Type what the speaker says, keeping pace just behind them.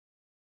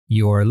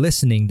You're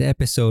listening to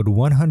episode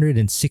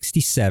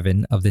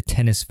 167 of the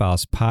Tennis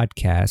Files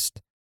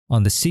podcast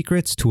on the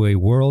secrets to a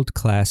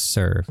world-class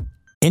serve.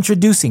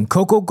 Introducing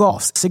Coco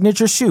Gauff's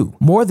signature shoe,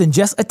 more than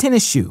just a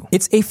tennis shoe.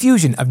 It's a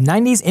fusion of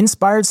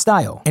 90s-inspired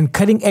style and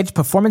cutting-edge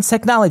performance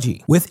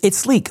technology with its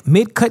sleek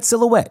mid-cut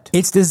silhouette.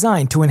 It's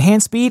designed to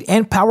enhance speed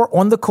and power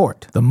on the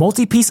court. The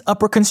multi-piece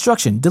upper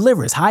construction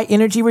delivers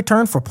high-energy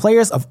return for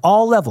players of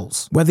all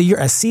levels. Whether you're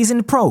a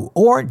seasoned pro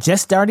or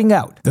just starting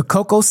out, the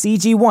Coco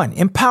CG1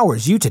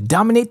 empowers you to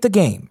dominate the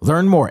game.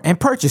 Learn more and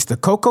purchase the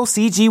Coco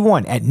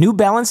CG1 at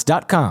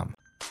NewBalance.com.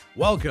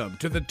 Welcome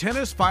to the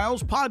Tennis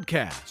Files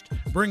podcast,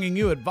 bringing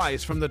you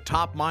advice from the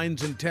top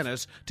minds in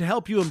tennis to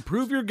help you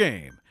improve your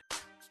game.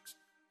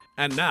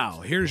 And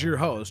now, here's your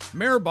host,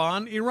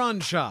 Mehrbon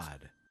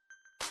Iranshad.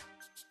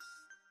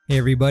 Hey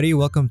everybody,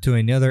 welcome to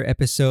another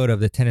episode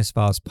of the Tennis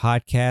Files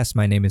podcast.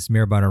 My name is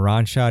Mehrbon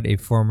Iranshad, a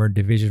former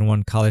Division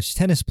I college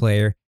tennis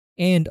player,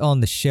 and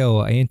on the show,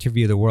 I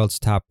interview the world's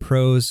top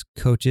pros,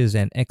 coaches,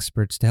 and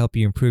experts to help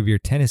you improve your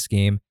tennis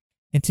game.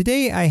 And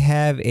today I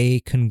have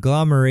a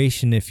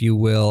conglomeration, if you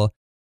will,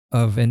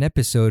 of an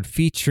episode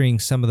featuring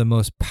some of the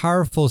most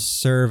powerful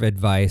serve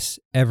advice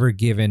ever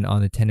given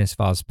on the Tennis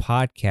Files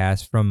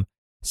podcast from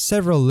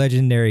several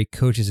legendary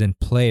coaches and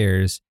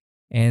players.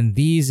 And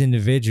these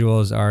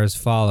individuals are as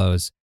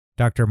follows: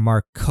 Dr.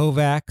 Mark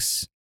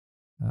Kovacs,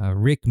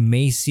 Rick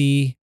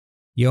Macci,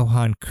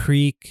 Johan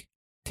Kriek,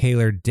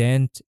 Taylor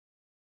Dent,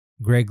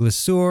 Greg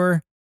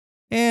Lesueur,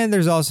 and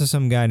there's also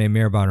some guy named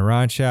Mehrbon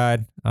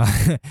Iranshad.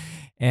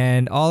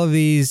 And all of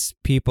these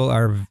people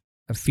are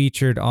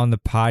featured on the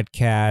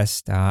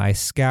podcast. I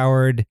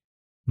scoured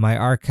my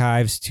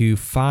archives to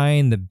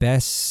find the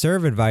best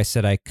serve advice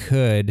that I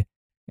could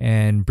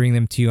and bring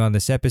them to you on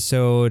this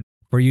episode.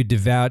 For you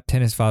devout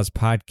Tennis Files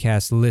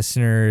podcast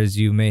listeners,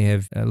 you may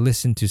have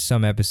listened to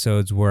some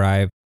episodes where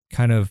I've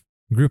kind of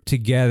grouped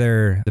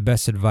together the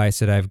best advice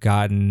that I've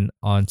gotten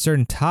on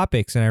certain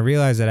topics, and I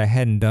realized that I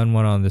hadn't done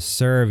one on the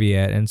serve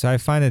yet. And so I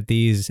find that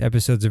these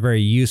episodes are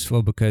very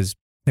useful because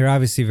they're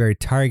obviously very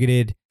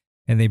targeted,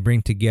 and they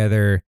bring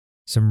together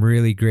some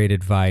really great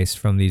advice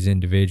from these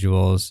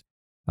individuals.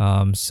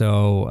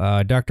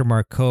 Dr.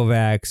 Mark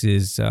Kovacs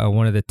is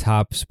one of the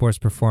top sports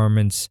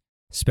performance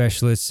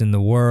specialists in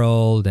the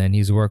world, and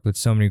he's worked with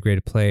so many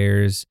great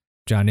players.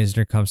 John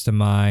Isner comes to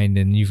mind,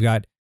 and you've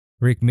got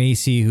Rick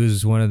Macci,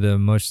 who's one of the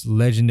most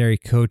legendary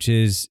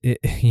coaches,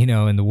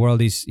 in the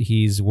world.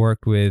 He's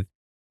worked with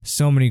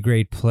so many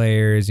great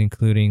players,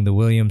 including the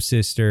Williams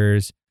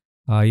sisters.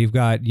 You've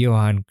got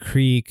Johan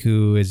Kriek,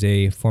 who is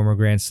a former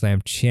Grand Slam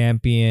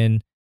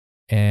champion.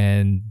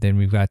 And then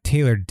we've got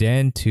Taylor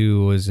Dent,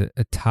 who was a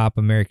top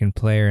American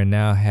player and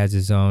now has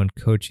his own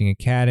coaching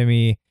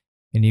academy.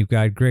 And you've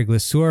got Greg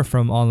Lesueur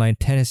from Online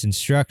Tennis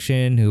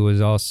Instruction, who was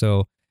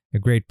also a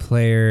great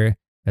player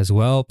as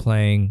well,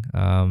 playing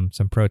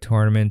some pro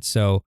tournaments.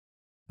 So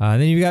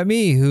then you've got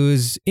me,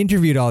 who's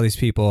interviewed all these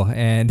people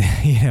and,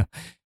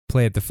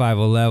 play at the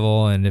 5.0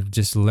 level and have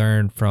just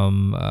learned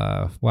from,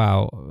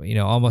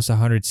 almost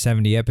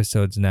 170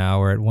 episodes now.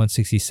 We're at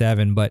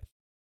 167. But,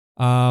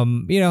 I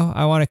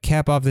want to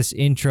cap off this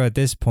intro at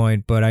this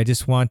point, but I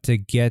just want to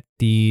get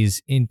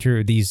these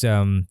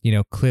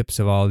clips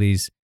of all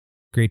these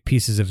great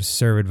pieces of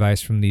serve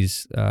advice from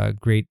these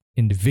great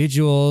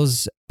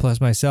individuals, plus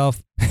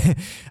myself,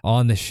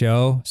 on the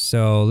show.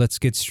 So let's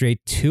get straight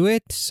to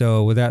it.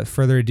 So without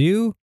further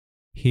ado,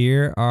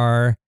 here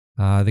are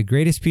the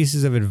greatest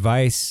pieces of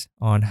advice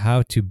on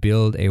how to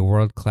build a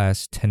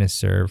world-class tennis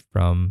serve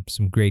from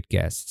some great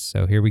guests.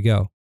 So here we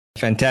go.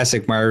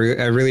 Fantastic, Mar.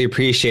 I really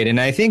appreciate it. And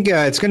I think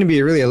it's going to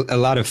be really a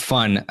lot of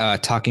fun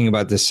talking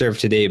about the serve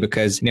today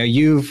because,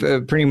 you've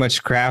pretty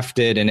much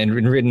crafted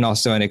and written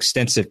also an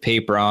extensive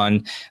paper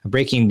on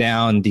breaking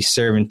down the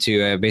serve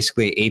into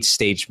basically an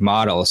 8-stage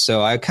model.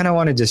 So I kind of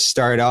wanted to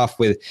start off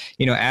with,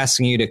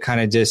 asking you to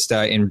kind of just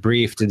in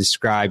brief to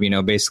describe,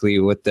 basically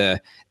what the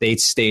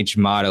 8-stage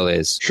model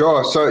is.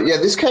 Sure. So,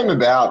 this came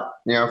about,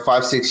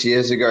 5-6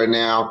 years ago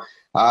now.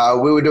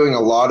 We were doing a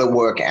lot of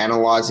work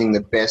analyzing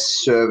the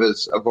best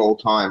servers of all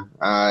time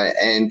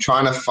and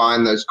trying to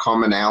find those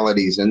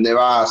commonalities, and there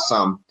are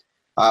some.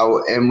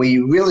 And we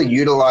really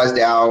utilized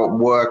our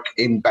work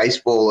in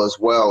baseball as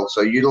well, so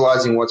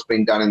utilizing what's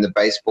been done in the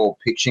baseball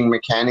pitching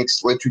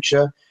mechanics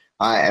literature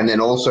and then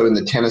also in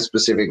the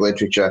tennis-specific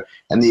literature.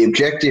 And the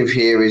objective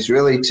here is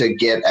really to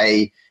get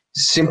a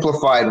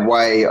simplified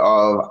way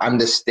of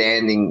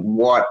understanding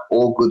what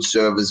all good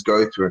servers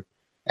go through.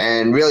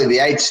 And really the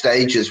 8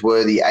 stages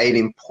were the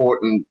 8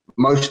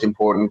 most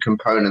important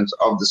components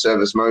of the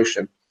service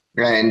motion.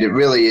 And it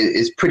really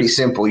is pretty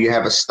simple. You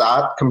have a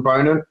start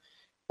component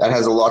that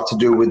has a lot to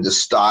do with the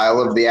style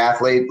of the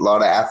athlete. A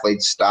lot of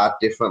athletes start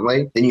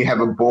differently. Then you have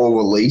a ball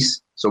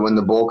release. So when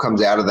the ball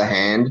comes out of the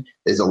hand,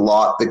 there's a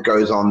lot that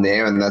goes on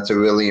there, and that's a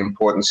really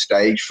important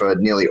stage for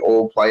nearly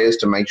all players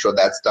to make sure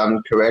that's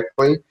done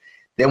correctly.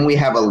 Then we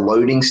have a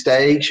loading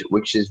stage,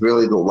 which is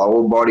really the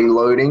lower body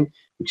loading,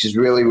 which is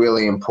really,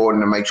 really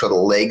important to make sure the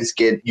legs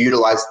get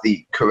utilized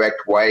the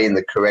correct way in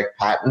the correct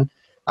pattern.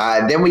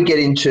 Then we get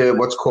into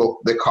what's called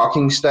the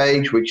cocking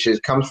stage, which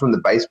comes from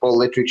the baseball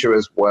literature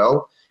as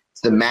well.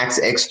 It's the max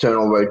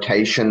external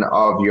rotation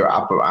of your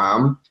upper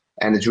arm,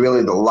 and it's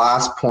really the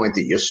last point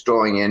that you're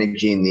storing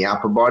energy in the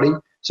upper body.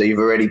 So you've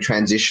already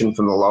transitioned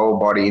from the lower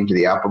body into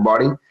the upper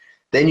body.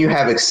 Then you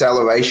have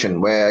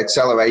acceleration, where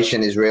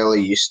acceleration is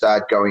really you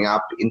start going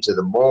up into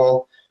the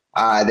ball.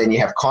 Then you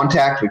have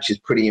contact, which is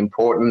pretty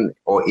important,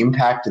 or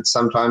impact it's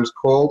sometimes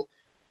called.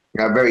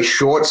 A very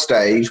short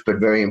stage, but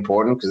very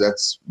important, because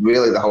that's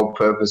really the whole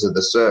purpose of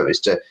the serve, is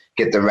to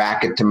get the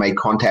racket to make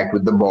contact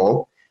with the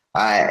ball.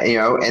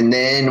 And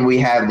then we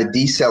have the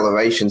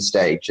deceleration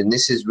stage, and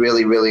this is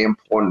really, really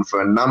important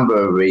for a number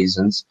of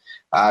reasons,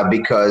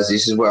 because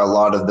this is where a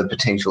lot of the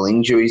potential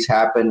injuries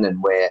happen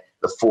and where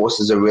the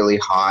forces are really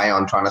high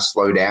on trying to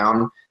slow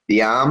down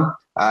the arm.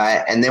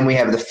 And then we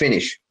have the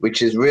finish,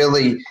 which is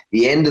really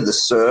the end of the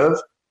serve,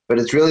 but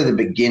it's really the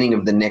beginning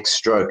of the next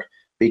stroke,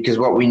 because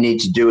what we need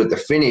to do at the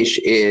finish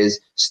is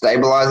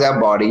stabilize our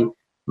body,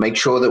 make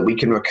sure that we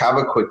can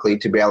recover quickly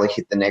to be able to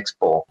hit the next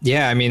ball.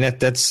 Yeah, I mean,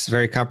 that's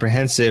very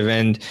comprehensive.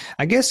 And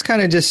I guess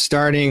kind of just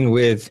starting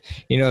with,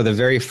 the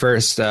very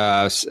first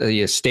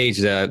stage,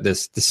 the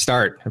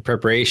start of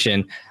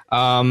preparation.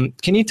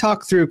 Can you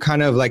talk through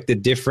kind of like the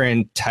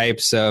different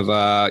types of,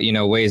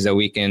 ways that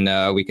we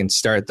can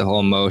start the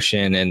whole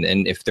motion,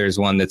 and if there's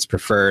one that's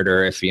preferred,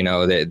 or if,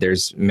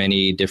 there's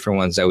many different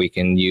ones that we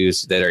can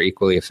use that are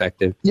equally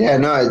effective? Yeah,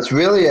 no, it's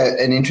really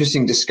an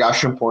interesting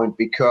discussion point,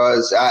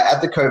 because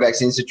at the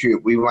Kovacs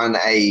Institute, we run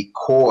a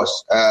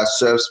course, a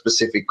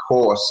serve-specific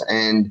course.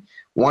 And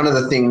one of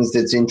the things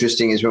that's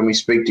interesting is when we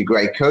speak to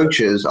great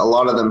coaches, a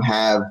lot of them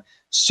have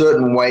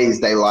certain ways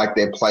they like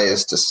their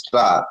players to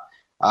start.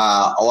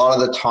 A lot of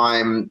the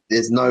time,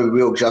 there's no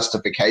real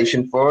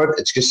justification for it.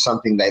 It's just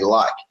something they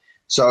like.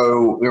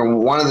 So,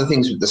 one of the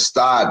things with the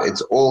start,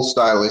 it's all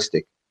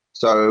stylistic.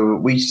 So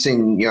we've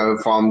seen,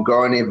 from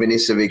Goran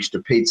Ivanisevic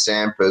to Pete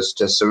Sampras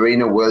to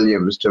Serena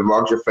Williams to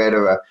Roger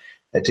Federer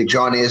to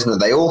John Isner,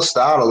 they all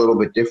start a little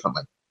bit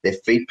differently. Their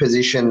feet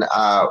position,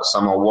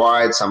 some are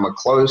wide, some are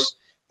close.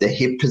 The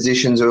hip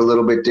positions are a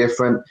little bit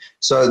different.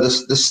 So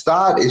the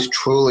start is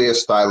truly a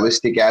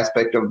stylistic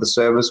aspect of the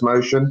service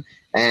motion.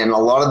 And a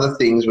lot of the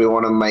things we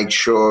want to make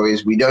sure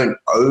is we don't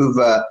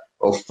over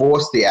or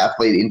force the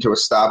athlete into a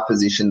start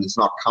position that's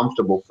not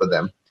comfortable for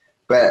them.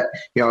 But,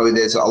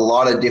 there's a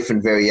lot of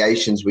different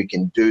variations we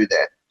can do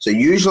there. So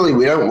usually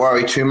we don't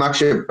worry too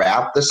much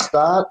about the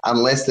start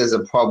unless there's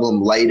a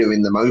problem later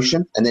in the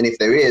motion. And then if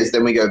there is,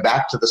 then we go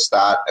back to the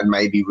start and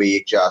maybe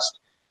readjust.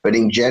 But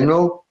in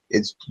general,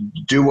 it's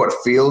do what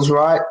feels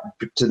right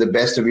to the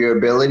best of your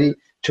ability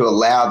to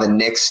allow the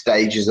next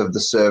stages of the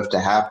serve to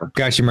happen.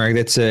 Gotcha, Mark.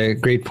 That's a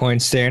great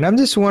point there. And I'm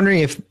just wondering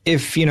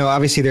if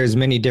obviously there's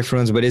many different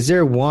ones, but is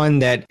there one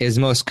that is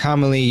most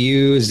commonly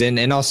used?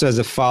 And also as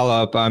a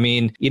follow-up, I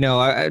mean,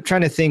 I'm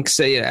trying to think,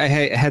 say,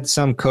 I had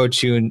some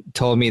coach who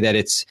told me that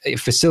it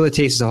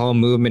facilitates the whole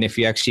movement if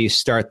you actually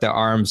start the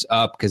arms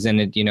up, because then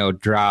it,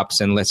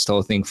 drops and lets the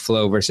whole thing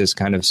flow, versus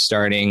kind of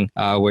starting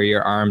where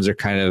your arms are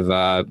kind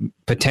of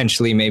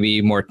potentially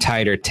maybe more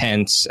tight or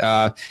tense.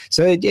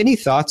 So any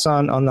thoughts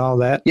on all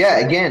that? Yeah,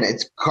 again,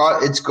 it's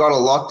got a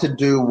lot to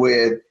do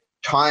with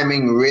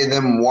timing,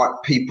 rhythm,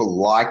 what people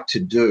like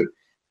to do.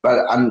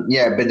 But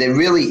but there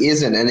really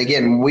isn't. And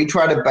again, we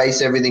try to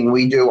base everything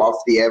we do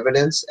off the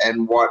evidence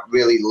and what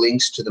really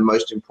links to the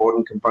most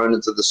important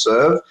components of the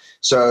serve.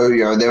 So,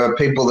 there are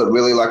people that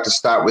really like to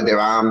start with their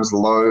arms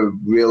low,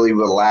 really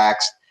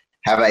relaxed,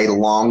 have a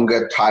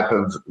longer type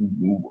of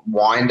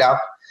wind up,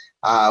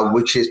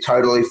 which is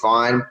totally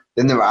fine.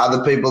 Then there are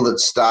other people that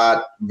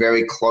start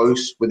very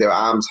close with their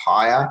arms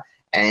higher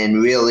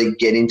and really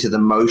get into the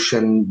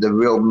motion, the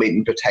real meat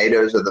and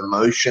potatoes of the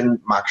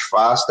motion much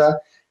faster.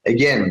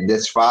 Again,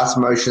 there's fast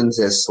motions,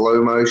 there's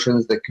slow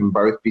motions that can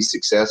both be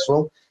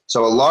successful.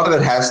 So a lot of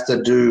it has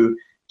to do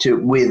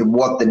with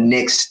what the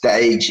next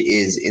stage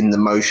is in the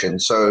motion.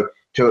 So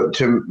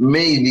to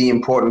me, the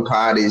important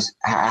part is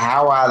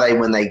how are they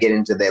when they get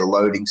into their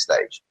loading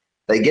stage?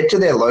 They get to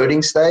their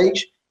loading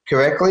stage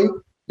correctly,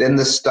 then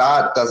the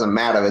start doesn't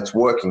matter. It's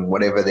working,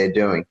 whatever they're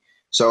doing.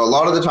 So a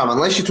lot of the time,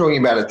 unless you're talking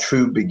about a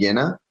true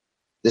beginner,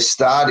 the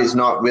start is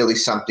not really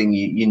something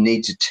you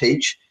need to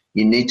teach.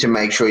 You need to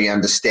make sure you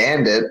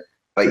understand it,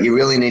 but you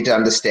really need to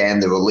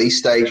understand the release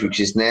stage, which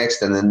is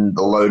next, and then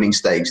the loading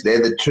stage.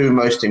 They're the two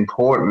most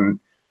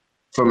important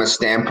from a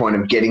standpoint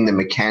of getting the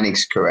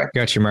mechanics correct.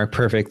 Gotcha, Mark.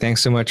 Perfect. Thanks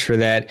so much for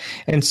that.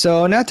 And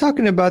so now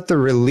talking about the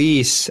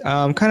release,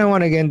 kind of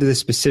want to get into the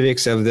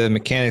specifics of the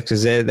mechanics,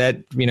 because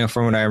that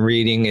from what I'm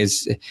reading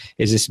is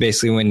just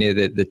basically when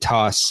the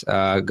toss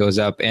goes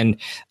up. And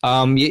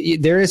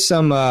there is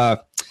some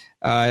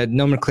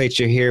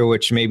nomenclature here,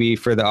 which maybe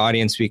for the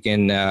audience we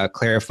can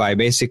clarify.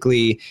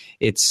 Basically,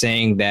 it's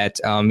saying that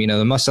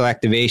the muscle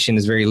activation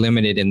is very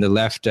limited in the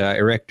left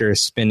erector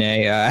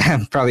spinae.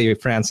 I'm probably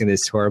pronouncing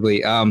this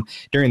horribly.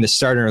 During the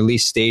start and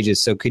release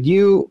stages. So could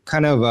you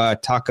kind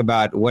of talk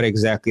about what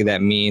exactly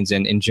that means,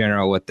 and in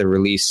general what the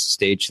release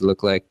stage should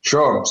look like?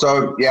 Sure.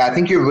 So yeah, I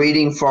think you're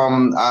reading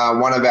from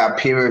one of our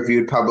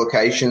peer-reviewed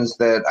publications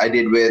that I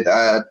did with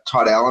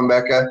Todd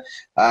Ellenbecker.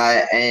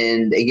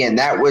 And again,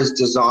 that was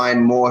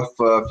designed more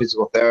for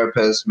physical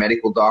therapists,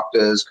 medical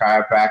doctors,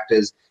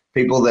 chiropractors,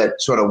 people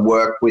that sort of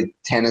work with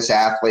tennis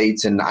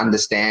athletes and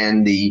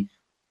understand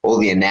all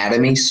the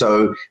anatomy.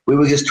 So we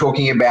were just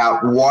talking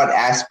about what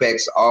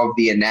aspects of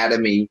the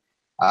anatomy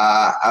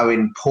are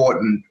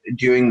important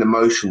during the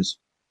motions.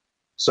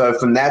 So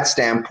from that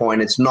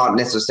standpoint, it's not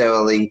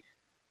necessarily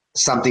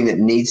something that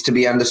needs to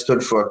be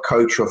understood for a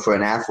coach or for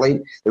an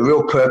athlete. The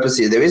real purpose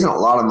is there isn't a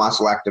lot of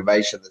muscle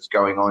activation that's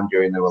going on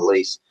during the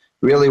release.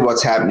 Really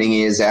what's happening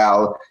is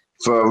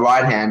for a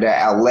right-hander,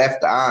 our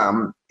left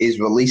arm is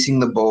releasing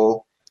the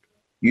ball.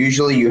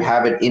 Usually you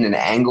have it in an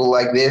angle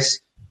like this.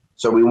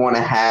 So we want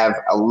to have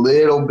a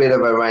little bit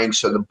of a range.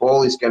 So the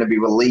ball is going to be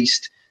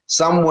released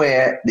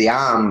somewhere, the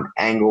arm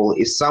angle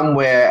is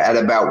somewhere at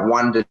about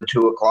 1 to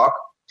 2 o'clock.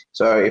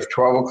 So if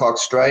 12 o'clock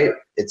straight,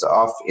 it's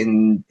off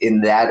in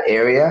that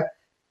area.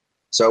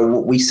 So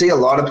we see a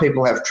lot of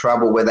people have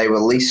trouble where they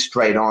release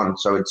straight on,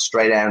 so it's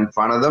straight out in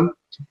front of them.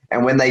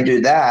 And when they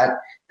do that,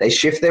 they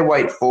shift their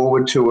weight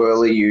forward too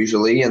early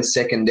usually, and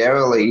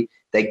secondarily,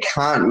 they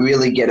can't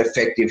really get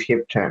effective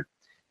hip turn.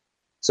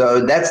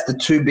 So that's the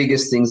two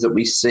biggest things that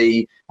we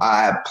see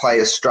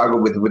players struggle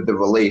with the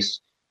release.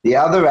 The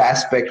other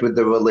aspect with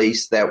the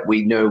release that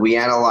we know, we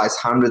analyze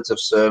hundreds of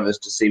servers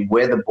to see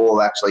where the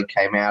ball actually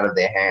came out of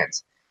their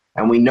hands.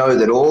 And we know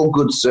that all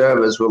good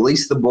servers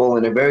release the ball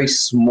in a very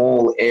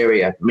small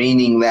area,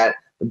 meaning that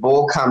the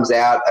ball comes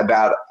out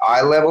about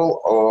eye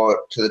level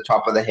or to the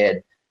top of the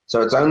head.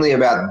 So it's only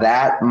about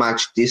that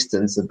much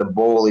distance that the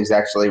ball is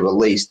actually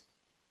released.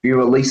 If you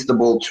release the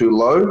ball too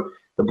low,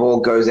 the ball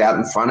goes out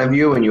in front of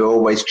you and you're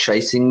always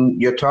chasing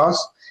your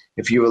toss.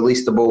 If you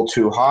release the ball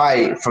too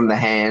high from the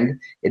hand,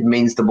 it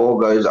means the ball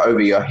goes over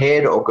your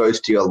head or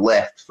goes to your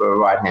left for a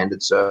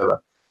right-handed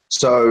server.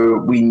 So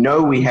we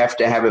know we have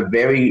to have a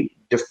very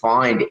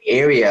defined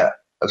area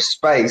of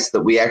space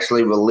that we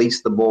actually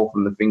release the ball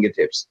from the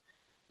fingertips.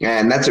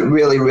 And that's a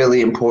really,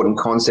 really important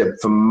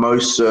concept for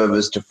most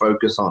servers to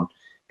focus on,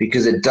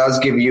 because it does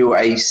give you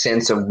a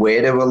sense of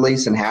where to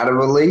release and how to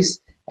release,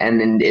 and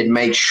then it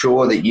makes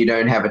sure that you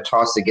don't have a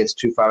toss that gets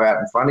too far out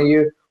in front of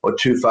you or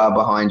too far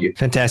behind you.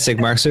 Fantastic,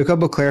 Mark. So a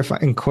couple of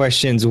clarifying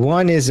questions.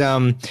 One is,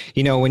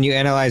 when you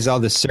analyze all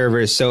the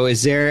servers, so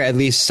is there at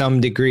least some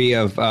degree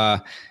of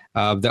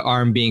the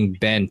arm being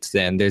bent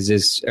then?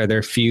 Are there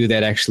a few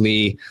that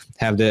actually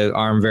have the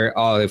arm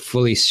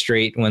fully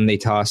straight when they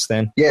toss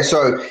then? Yeah,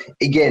 so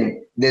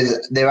again,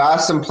 there are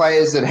some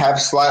players that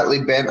have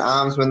slightly bent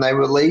arms when they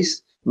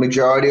release.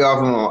 Majority of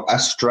them are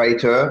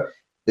straighter.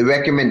 The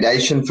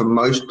recommendation for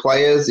most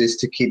players is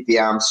to keep the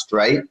arm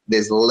straight.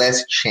 There's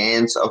less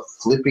chance of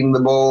flipping the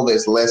ball.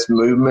 There's less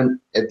movement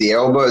at the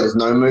elbow. There's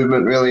no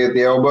movement really at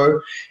the elbow.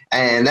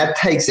 And that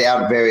takes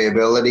out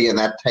variability and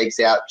that takes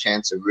out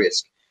chance of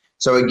risk.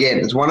 So again,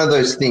 it's one of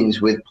those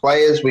things with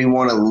players, we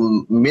want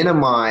to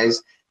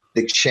minimize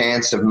the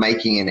chance of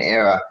making an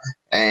error.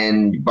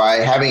 And by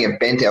having a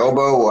bent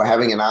elbow or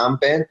having an arm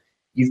bent,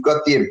 you've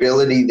got the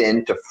ability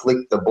then to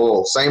flick the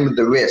ball. Same with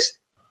the wrist.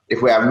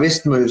 If our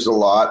wrist moves a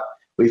lot,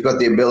 we've got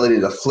the ability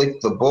to flick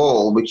the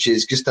ball, which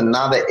is just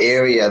another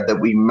area that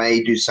we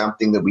may do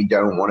something that we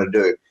don't want to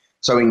do.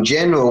 So in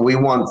general, we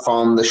want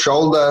from the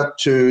shoulder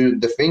to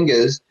the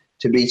fingers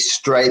to be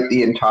straight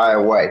the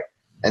entire way.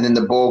 And then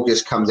the ball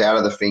just comes out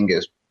of the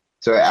fingers.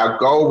 So our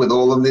goal with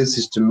all of this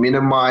is to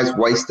minimize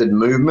wasted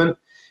movement,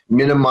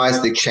 minimize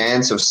the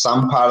chance of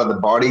some part of the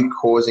body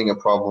causing a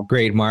problem.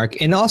 Great,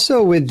 Mark. And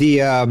also with the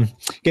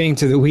getting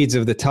to the weeds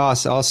of the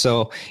toss,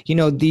 also,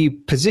 the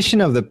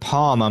position of the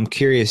palm, I'm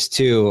curious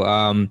too.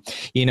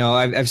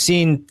 I've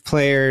seen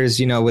players,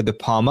 with the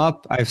palm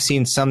up. I've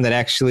seen some that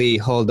actually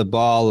hold the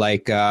ball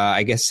like,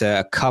 I guess,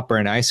 a cup or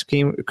an ice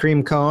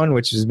cream cone,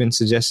 which has been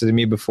suggested to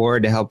me before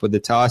to help with the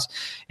toss.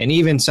 And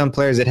even some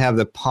players that have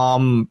the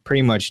palm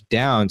pretty much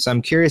down. So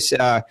I'm curious,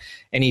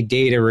 any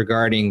data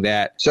regarding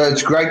that? So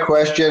it's a great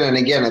question. And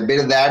again, a bit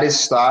of that is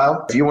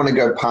style. If you want to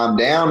go palm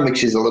down,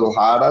 which is a little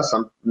harder,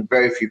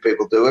 very few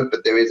people do it,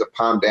 but there is a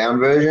palm down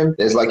version.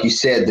 There's, like you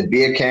said, the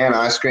beer can,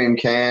 ice cream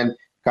can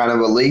kind of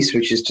release,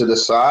 which is to the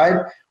side,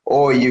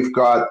 or you've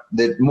got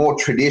the more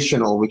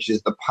traditional, which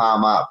is the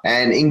palm up.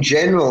 And in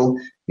general,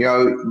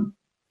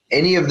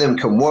 any of them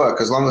can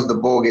work as long as the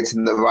ball gets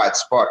in the right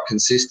spot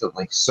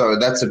consistently. So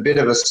that's a bit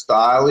of a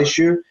style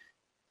issue.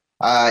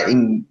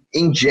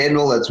 In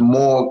general, it's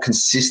more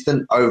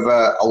consistent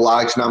over a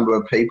large number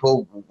of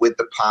people with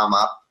the palm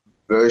up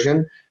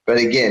version. But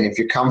again, if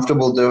you're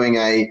comfortable doing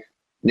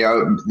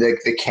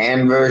the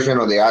can version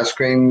or the ice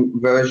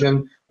cream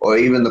version or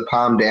even the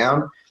palm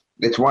down,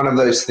 It's one of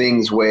those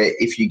things where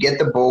if you get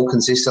the ball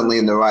consistently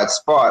in the right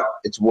spot,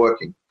 it's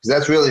working, because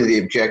that's really the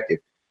objective.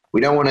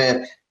 We don't want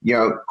to,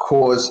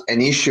 cause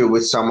an issue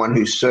with someone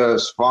who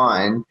serves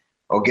fine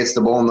or gets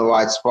the ball in the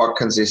right spot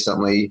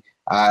consistently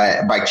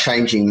by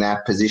changing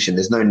that position.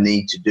 There's no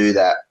need to do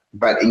that.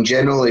 But in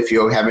general, if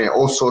you're having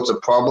all sorts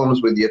of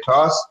problems with your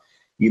toss,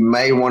 you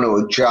may want to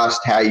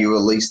adjust how you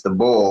release the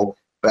ball.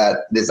 But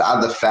there's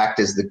other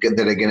factors that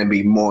are going to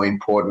be more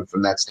important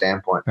from that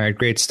standpoint. All right,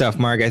 great stuff,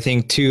 Mark. I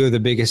think two of the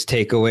biggest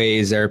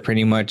takeaways are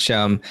pretty much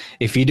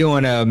if you do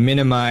want to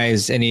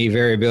minimize any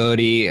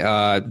variability,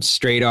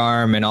 straight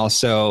arm, and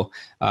also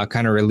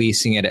kind of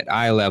releasing it at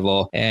eye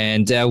level.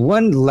 And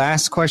one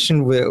last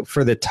question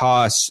for the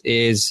toss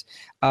is,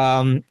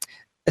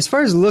 as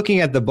far as looking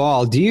at the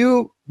ball, do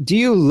you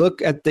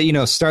look at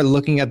start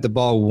looking at the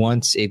ball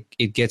once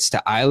it gets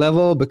to eye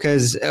level?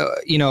 Because,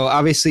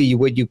 obviously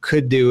what you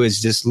could do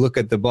is just look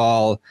at the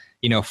ball,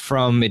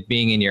 from it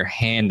being in your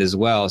hand as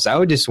well. So I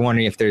was just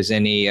wondering if there's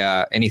any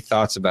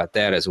thoughts about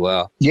that as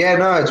well. Yeah,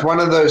 no, it's one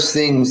of those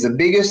things. The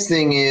biggest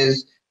thing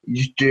is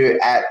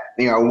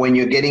when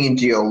you're getting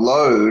into your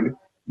load,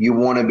 you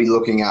want to be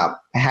looking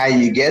up. How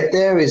you get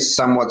there is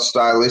somewhat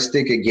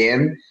stylistic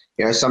again.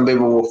 Some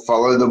people will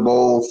follow the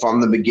ball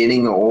from the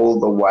beginning all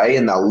the way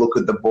and they'll look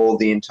at the ball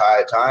the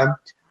entire time.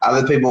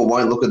 Other people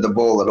won't look at the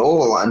ball at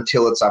all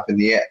until it's up in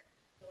the air.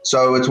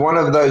 So it's one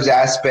of those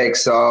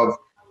aspects of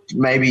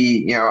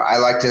maybe, I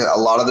like to a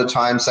lot of the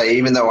time say,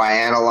 even though I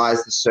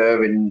analyze the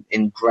serve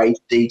in great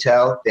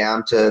detail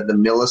down to the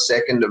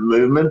millisecond of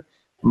movement,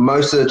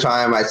 most of the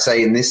time I'd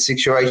say in this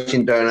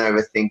situation, don't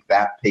overthink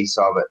that piece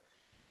of it,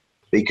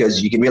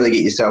 because you can really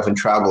get yourself in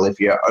trouble if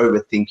you're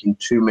overthinking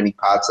too many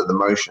parts of the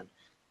motion.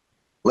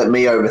 Let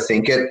me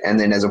overthink it, and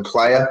then as a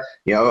player,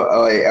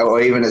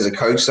 or even as a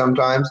coach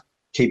sometimes,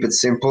 keep it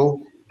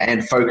simple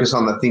and focus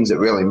on the things that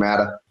really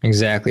matter.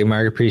 Exactly,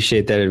 Mark.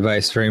 Appreciate that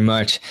advice very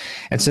much.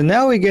 And so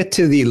now we get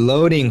to the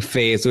loading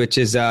phase, which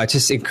is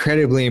just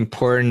incredibly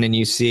important. And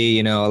you see,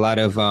 a lot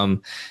of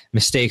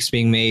mistakes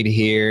being made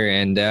here.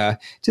 And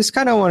just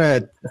kind of want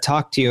to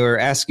talk to you or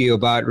ask you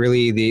about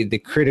really the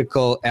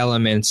critical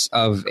elements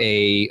of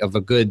a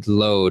good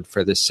load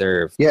for the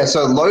serve. Yeah,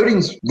 so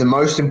loading's the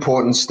most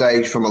important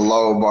stage from a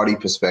lower body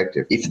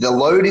perspective. If the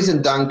load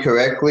isn't done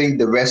correctly,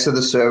 the rest of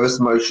the service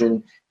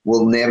motion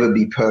will never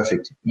be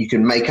perfect. You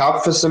can make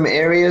up for some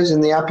areas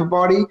in the upper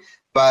body,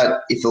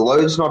 but if the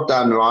load's not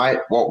done right,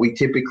 what we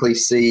typically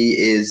see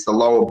is the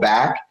lower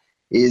back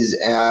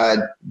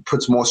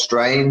puts more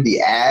strain, the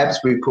abs,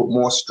 we put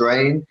more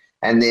strain,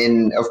 and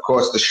then, of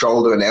course, the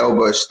shoulder and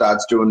elbow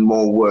starts doing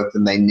more work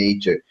than they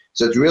need to.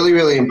 So it's really,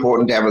 really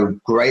important to have a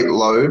great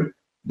load.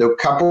 The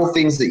couple of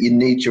things that you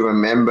need to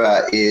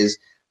remember is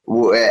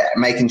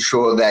making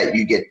sure that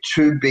you get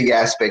two big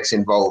aspects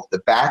involved. The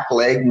back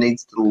leg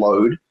needs to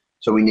load.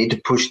 So we need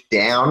to push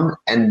down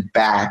and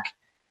back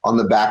on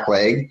the back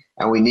leg,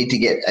 and we need to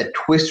get a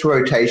twist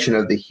rotation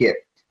of the hip.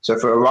 So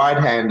for a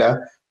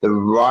right-hander, the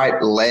right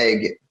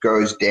leg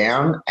goes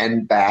down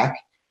and back,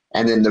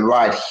 and then the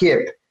right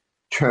hip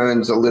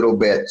turns a little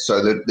bit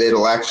so that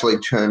it'll actually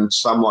turn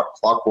somewhat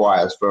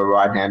clockwise for a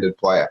right-handed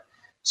player.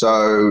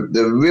 So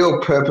the real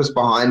purpose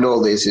behind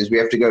all this is we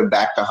have to go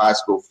back to high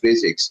school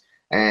physics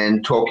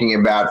and talking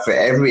about for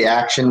every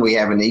action, we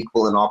have an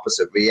equal and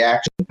opposite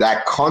reaction.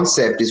 That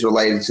concept is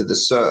related to the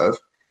serve,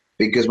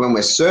 because when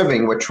we're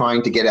serving, we're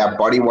trying to get our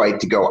body weight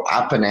to go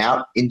up and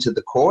out into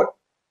the court.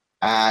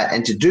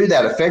 And to do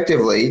that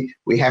effectively,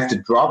 we have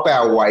to drop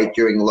our weight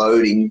during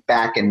loading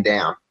back and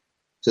down.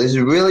 So this is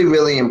a really,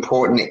 really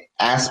important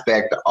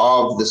aspect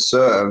of the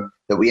serve,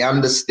 that we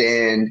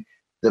understand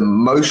the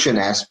motion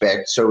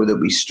aspect so that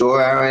we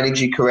store our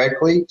energy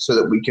correctly so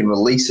that we can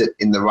release it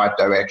in the right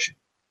direction.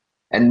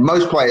 And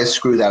most players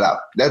screw that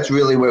up. That's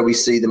really where we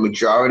see the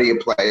majority of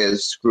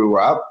players screw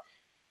up.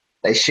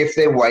 They shift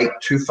their weight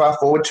too far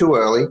forward too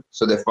early,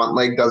 so their front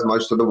leg does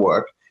most of the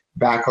work.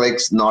 Back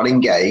leg's not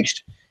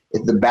engaged.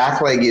 If the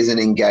back leg isn't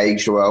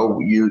engaged well,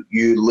 you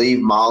leave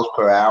miles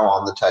per hour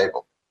on the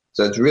table.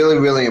 So it's really,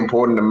 really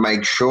important to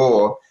make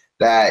sure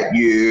that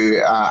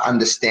you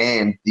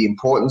understand the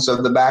importance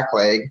of the back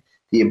leg,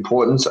 the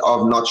importance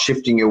of not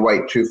shifting your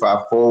weight too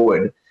far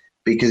forward,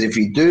 because if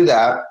you do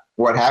that,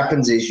 what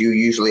happens is you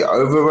usually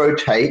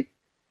over-rotate,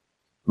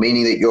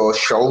 meaning that your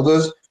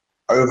shoulders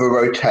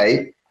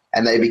over-rotate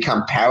and they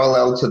become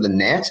parallel to the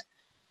net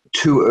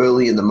too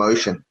early in the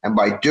motion. And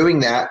by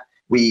doing that,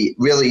 we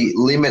really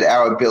limit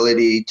our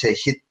ability to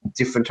hit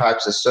different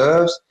types of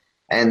serves,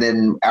 and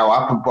then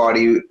our upper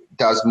body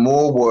does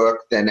more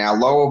work than our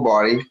lower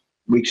body,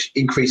 which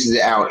increases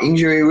our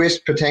injury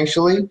risk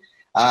potentially,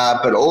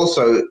 but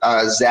also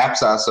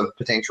zaps us of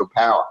potential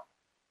power.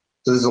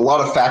 So there's a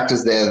lot of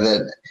factors there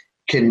that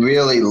can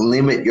really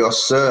limit your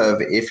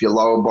serve if your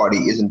lower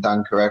body isn't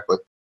done correctly.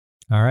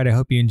 All right. I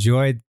hope you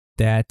enjoyed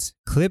that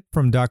clip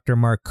from Dr.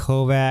 Mark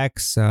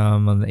Kovacs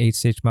on the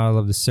 8-stage model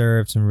of the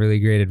serve. Some really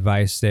great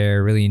advice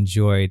there. Really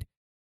enjoyed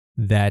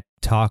that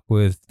talk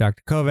with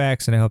Dr.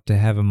 Kovacs, and I hope to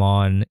have him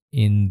on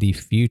in the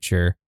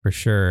future for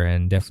sure,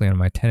 and definitely on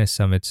my tennis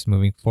summits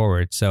moving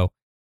forward. So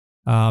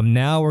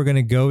Now we're going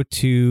to go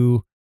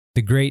to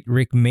the great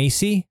Rick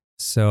Macci.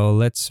 So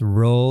let's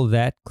roll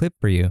that clip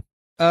for you.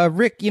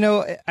 Rick,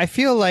 I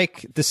feel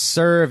like the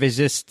serve is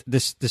just the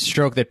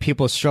stroke that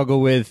people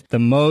struggle with the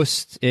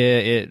most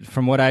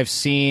from what I've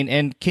seen.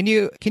 And can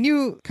you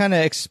kind of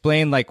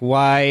explain like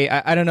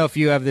why, I don't know if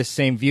you have the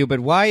same view,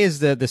 but why is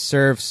the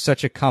serve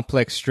such a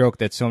complex stroke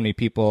that so many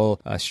people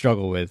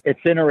struggle with? It's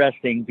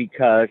interesting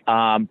because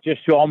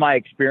just through all my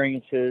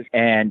experiences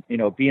and,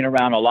 being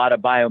around a lot of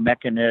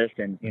biomechanists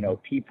and,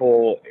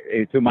 people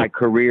through my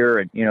career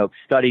and,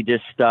 studied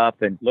this stuff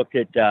and looked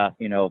at,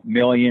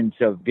 millions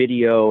of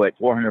video at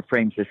 400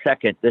 frames a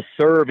second, the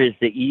serve is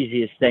the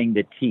easiest thing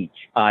to teach,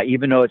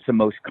 even though it's the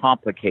most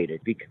complicated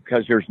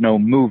because there's no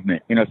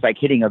movement. It's like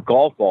hitting a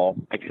golf ball,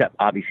 except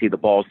obviously the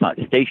ball's not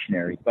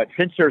stationary. But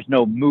since there's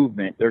no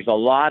movement, there's a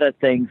lot of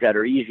things that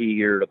are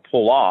easier to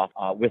pull off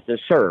with the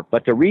serve.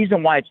 But the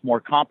reason why it's more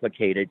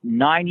complicated,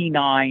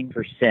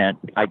 99%,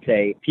 I'd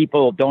say,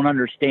 people don't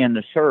understand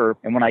the serve.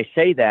 And when I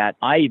say that,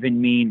 I even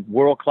mean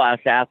world-class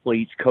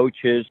athletes,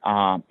 coaches,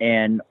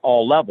 and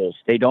all levels.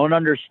 They don't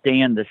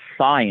understand the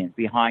science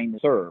behind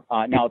the serve.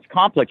 Now, it's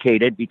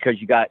complicated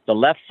because you got the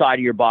left side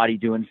of your body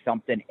doing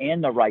something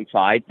and the right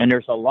side, and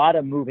there's a lot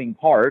of moving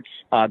parts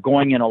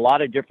going in a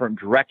lot of different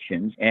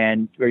directions,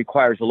 and it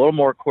requires a little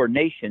more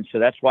coordination, so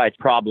that's why it's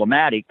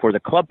problematic for the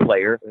club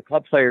player. The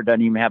club player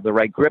doesn't even have the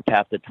right grip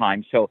half the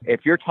time. So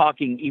if you're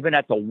talking even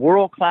at the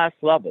world-class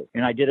level,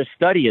 and I did a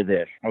study of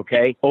this,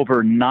 okay,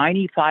 over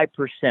 95%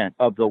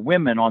 of the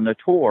women on the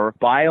tour,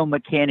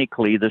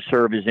 biomechanically, the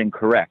serve is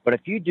incorrect. But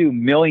if you do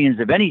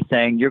millions of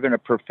anything, you're going to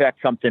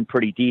perfect something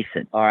pretty decent.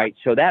 All right.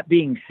 So that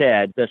being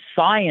said, the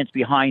science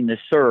behind the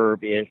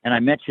serve is, and I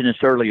mentioned this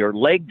earlier,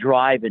 leg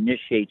drive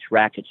initiates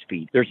racket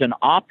speed. There's an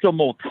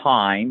optimal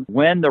time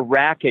when the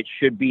racket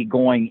should be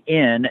going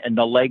in and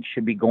the leg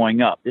should be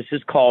going up. This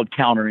is called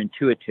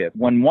counterintuitive.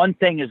 When one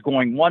thing is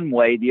going one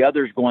way, the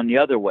other is going the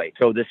other way.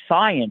 So the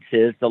science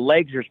is the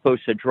legs are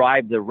supposed to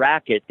drive the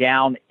racket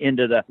down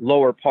into the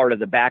lower part of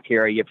the back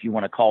area, if you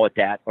want to call it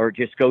that, or it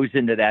just goes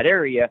into that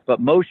area. But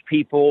most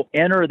people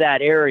enter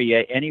that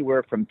area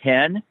anywhere from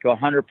 10 to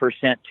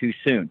 100% too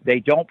soon. They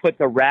don't put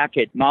the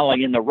racket not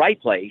only in the right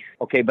place,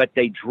 okay, but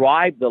they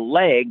drive the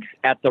legs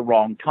at the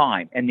wrong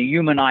time. And the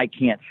human eye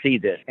can't see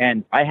this.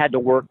 And I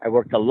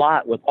worked a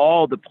lot with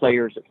all the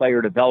players at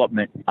player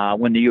development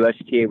when the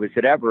USTA was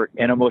at Everett,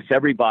 and almost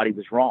everybody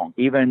was wrong.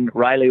 Even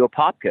Riley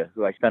Opopka,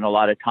 who I spent a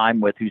lot of time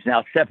with, who's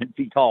now 7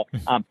 feet tall.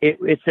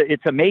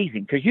 It's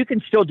amazing because you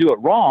can still do it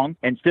wrong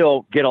and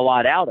still get a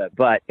lot out of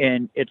it.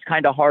 And it's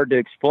kind of hard to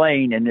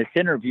explain in this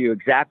interview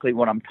exactly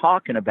what I'm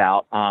talking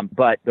about.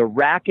 But the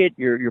racket,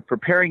 you're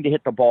preparing to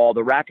hit the ball,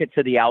 the racket's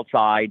to the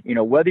outside,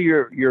 whether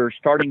you're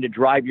starting to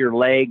drive your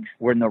legs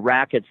when the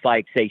racket's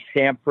like, say,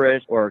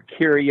 Sampras or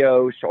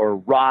Kyrgios or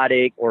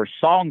Roddick or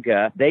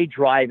Tsonga, they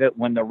drive it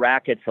when the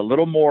racket's a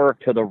little more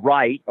to the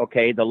right,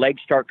 okay, the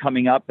legs start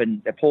coming up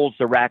and it pulls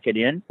the racket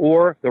in,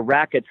 or the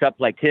racket's up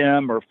like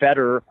Tim or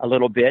Federer a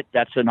little bit.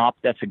 That's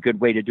a good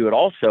way to do it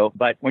also.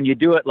 But when you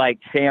do it like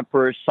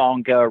Sampras,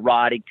 Tsonga,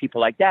 Roddick,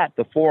 people like that,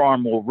 the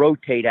forearm will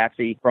rotate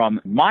actually,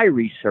 from my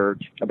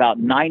research, about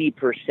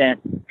 90%,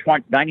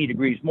 90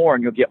 degrees more,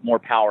 and you'll get more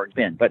power and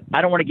spin. But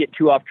I don't want to get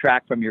too off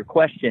track from your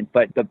question,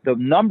 but the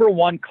number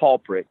one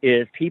culprit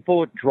is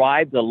people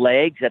drive the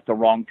legs at the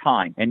wrong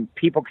time. And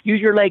people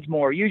use your legs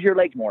more.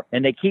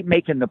 And they keep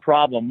making the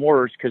problem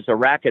worse because the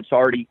racket's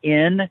already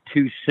in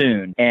too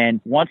soon.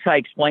 And once I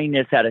explain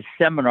this at a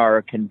seminar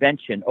or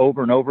convention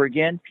over and over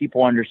again,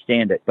 people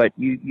understand it. But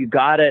you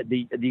gotta,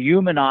 the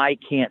human eye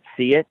can't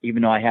see it,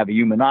 even though I have a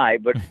human eye,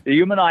 but the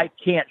human eye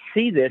can't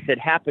see this. It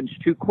happens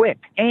too quick.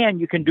 And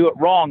you can do it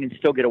wrong and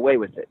still get away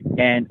with it.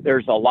 And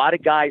there's a lot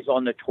of guys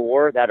on the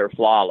tour that are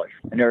flawless.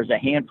 And there's a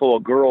handful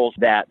of girls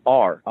that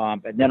are.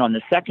 And then on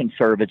the second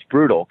serve, it's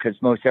brutal because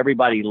most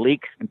everybody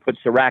leaks and puts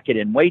the racket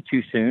in way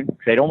too soon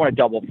because they don't want to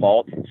double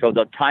fault. So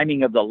the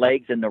timing of the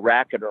legs and the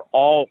racket are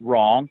all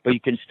wrong, but you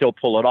can still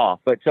pull it off.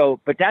 But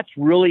that's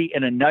really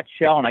in a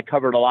nutshell. And I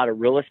covered a lot of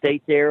real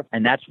estate there.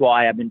 And that's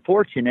why I've been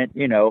fortunate,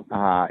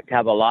 to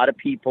have a lot of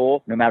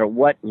people, no matter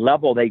what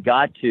level they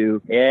got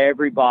to,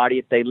 everybody,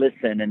 if they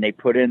listen and they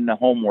put in the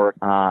homework,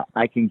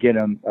 I can get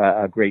them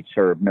a great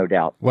serve, no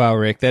doubt. Wow,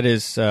 Rick, that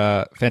is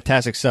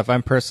fantastic stuff.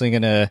 I'm personally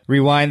going to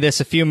rewind this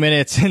a few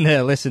minutes and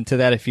listen to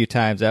that a few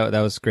times. That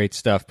was great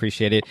stuff.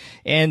 Appreciate it.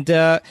 And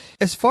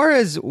as far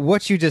as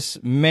what you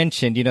just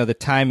mentioned, the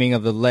timing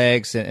of the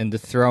legs and the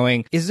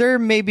throwing, is there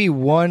maybe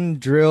one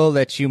drill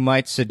that you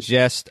might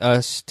suggest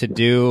us to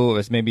do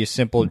as maybe a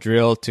simple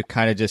drill to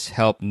kind of just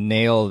help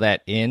nail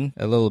that in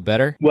a little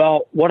better?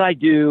 Well, what I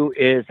do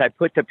is I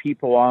put the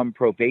people on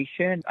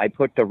probation. I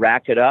put the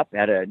racket up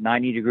at a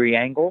 90-degree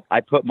angle.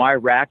 I put my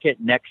racket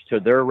next to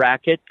their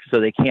racket so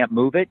they can't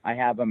move it. I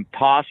have them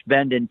toss,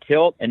 bend, and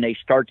tilt, and they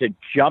start to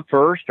jump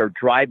first or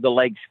drive the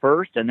legs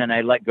first, and then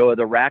I let go of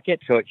the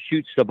racket so it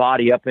shoots the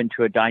body up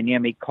into a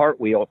dynamic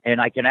cartwheel,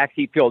 and I can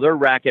actually feel their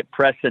racket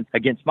pressing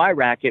against my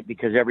racket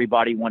because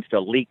everybody wants to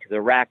leak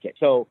the racket.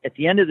 So at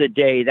the end of the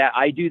day, that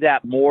I do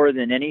that more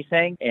than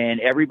anything, and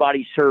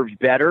everybody serves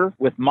better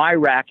with my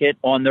racket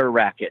on their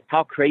racket.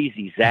 How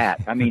crazy is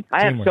that? I mean,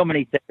 I have so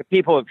many things.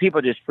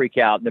 People just freak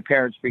out, and the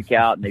parents freak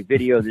out, and they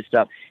video this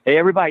stuff. And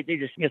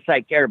it's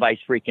like everybody's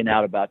freaking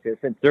out about this,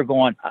 and they're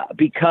going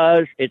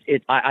because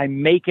I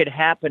make it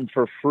happen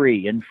for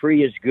free, and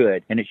free is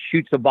good, and it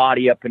shoots the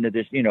body up into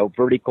this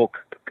vertical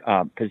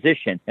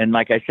position. And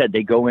like I said,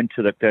 they go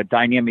into the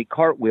dynamic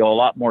cartwheel a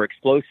lot more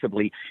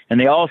explosively, and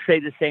they all say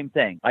the same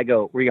thing. I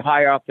go, were you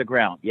higher off the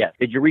ground? Yes.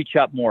 Did you reach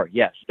up more?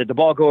 Yes. Did the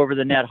ball go over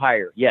the net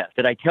higher? Yes.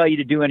 Did I tell you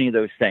to do any of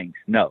those things?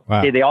 No.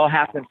 Wow. See, they all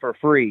happen for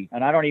free,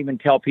 and I don't even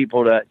tell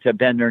people to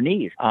bend their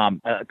knees,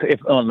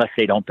 unless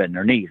they don't bend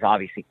their knees,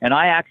 obviously. And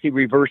I actually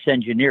reverse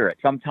engineer it.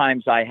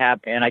 Sometimes I have,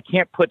 and I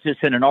can't put this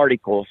in an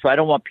article, so I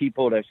don't want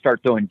people to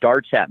start throwing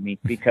darts at me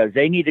because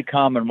they need to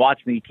come and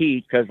watch me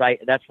teach, because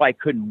that's why I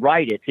couldn't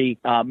write it. See,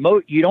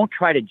 you don't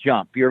try to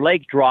jump. Your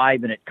legs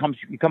drive, and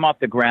you come off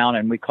the ground,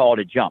 and we call it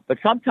a jump. But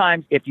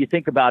sometimes, if you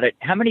think about it,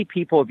 how many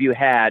people have you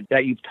had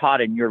that you've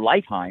taught in your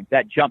lifetime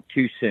that jump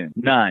too soon?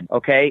 None.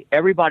 Okay?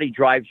 Everybody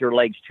drives their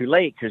legs too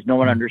late because no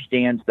one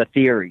understands the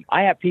theory.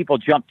 I have people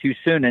jump too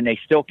soon, and they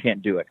still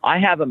can't do it. I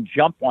have them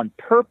jump on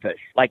purpose,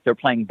 like they're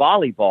playing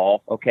volleyball,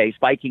 okay,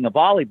 spiking a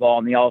volleyball,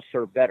 and they all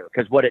serve better.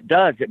 Because what it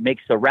does, it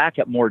makes the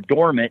racket more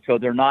dormant, so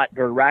their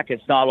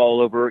racket's not all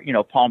over,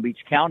 Palm Beach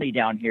County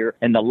down here,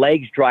 and the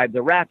legs drive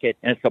the racket,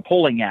 and it's a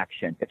pulling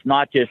action. It's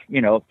not just,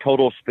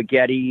 total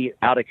spaghetti,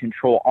 out of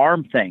control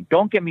arm thing.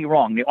 Don't get me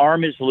wrong. The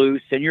arm is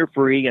loose and you're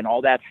free and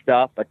all that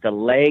stuff, but the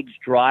legs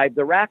drive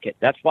the racket.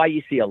 That's why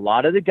you see a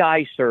lot of the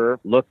guys serve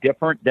look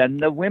different than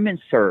the women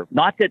serve.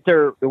 Not that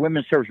the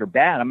women's serves are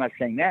bad. I'm not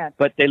saying that,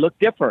 but they look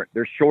different.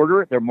 They're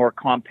shorter. They're more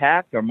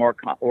compact. They're more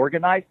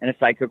organized, and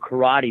it's like a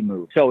karate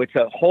move. So it's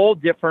a whole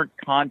different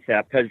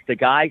concept because the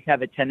guys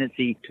have a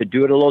tendency to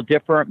do it a little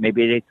different.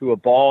 Maybe they threw a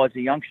ball as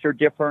a youngster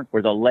different,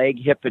 where the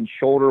leg, hip, and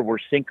shoulder were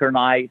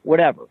synchronized,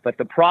 whatever. But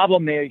the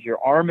problem is your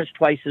arm is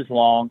twice as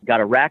long,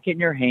 got a racket in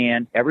your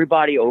hand.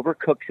 Everybody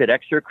overcooks it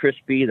extra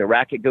crispy. The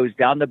racket goes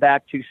down the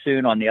back too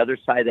soon on the other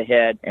side of the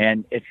head.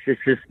 And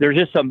there's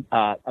just some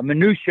a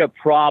minutia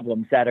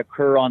problems that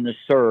occur on the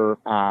serve.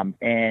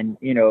 And,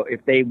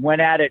 if they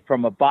went at it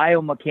from a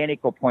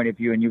biomechanical point of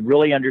view and you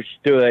really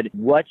understood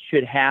what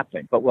should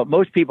happen. But what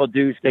most people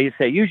do is they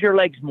say, use your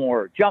legs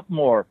more, jump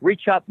more,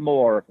 reach up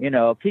more,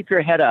 keep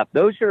your head up.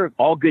 Those are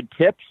all good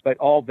tips, but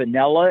all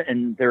vanilla,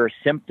 and they're a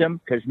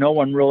symptom because no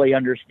one really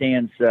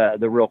understands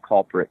the real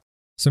culprit.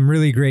 Some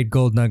really great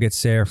gold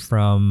nuggets there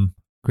from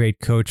great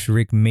coach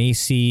Rick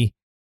Macci,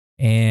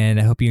 and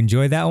I hope you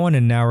enjoyed that one.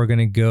 And now we're going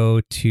to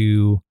go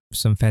to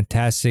some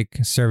fantastic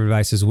serve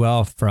advice as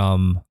well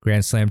from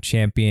Grand Slam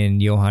champion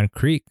Johan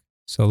Kriek.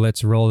 So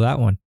let's roll that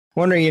one.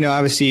 Wondering,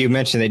 obviously you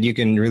mentioned that you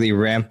can really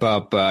ramp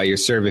up your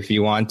serve if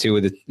you want to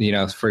with,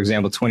 for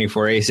example,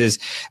 24 aces.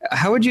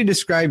 How would you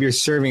describe your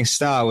serving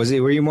style?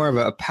 Were you more of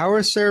a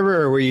power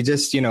server, or were you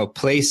just,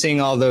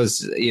 placing all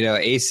those,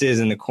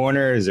 aces in the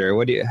corners, or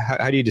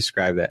how do you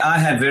describe that? I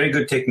had very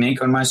good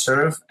technique on my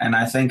serve, and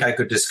I think I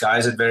could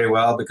disguise it very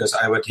well because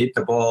I would hit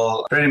the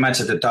ball pretty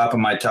much at the top of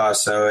my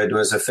toss. So it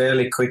was a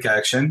fairly quick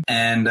action,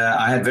 and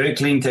I had very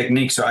clean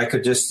technique. So I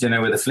could just,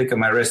 with a flick of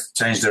my wrist,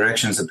 change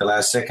directions at the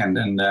last second.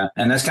 And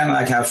that's kind of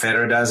like how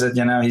Federer does it.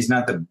 He's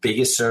not the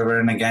biggest server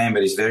in the game,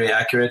 but he's very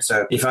accurate.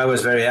 So if I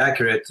was very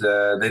accurate,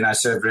 then I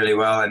served really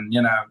well. And,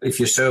 if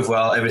you serve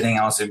well, everything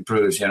else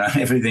improves.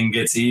 Everything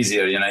gets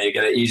easier. You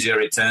get an easier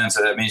return.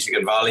 So that means you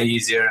can volley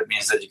easier. It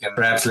means that you can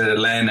perhaps let it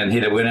land and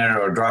hit a winner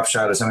or a drop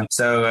shot or something.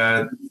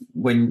 So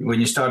when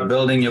you start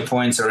building your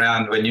points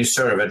around, when you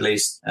serve at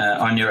least,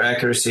 on your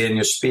accuracy and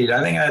your speed,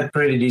 I think I had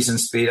pretty decent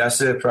speed. I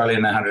served probably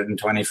in the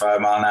 125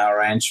 mile an hour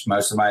range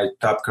most of my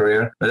top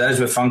career. But those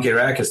were funky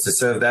rackets. To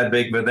serve that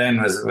big, but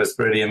then was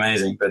pretty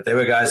amazing. But there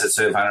were guys that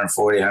serve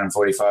 140,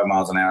 145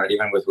 miles an hour,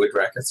 even with wood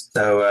rackets.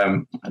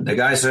 So the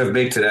guys serve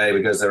big today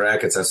because the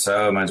rackets are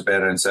so much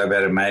better and so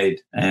better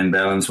made and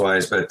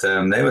balance-wise. But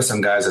there were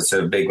some guys that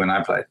served big when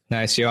I played.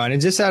 Nice, Johan.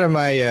 And just out of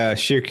my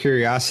sheer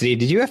curiosity,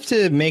 did you have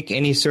to make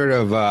any sort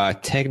of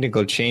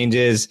technical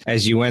changes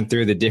as you went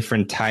through the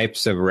different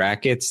types of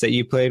rackets that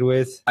you played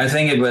with? I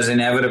think it was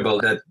inevitable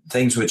that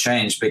things would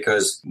change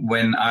because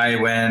when I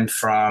went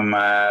from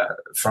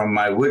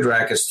my wood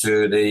rackets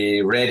to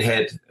the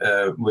Redhead,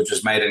 which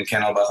was made in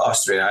Kennelbach,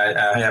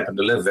 Austria, I happened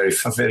to live very,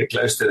 very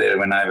close to there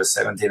when I was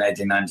 17,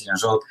 18, 19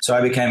 years old. So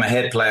I became a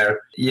head player.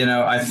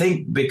 I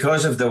think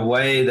because of the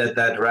way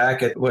that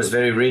racket was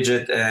very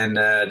rigid and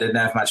didn't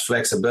have much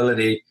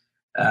flexibility,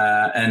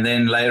 and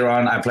then later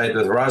on, I played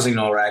with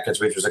Rossignol rackets,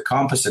 which was a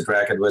composite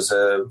racket, was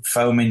a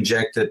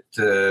foam-injected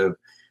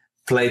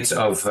plates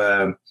of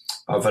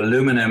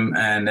aluminum,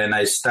 and then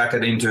they stuck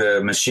it into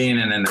a machine,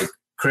 and then they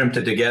crimped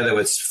it together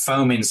with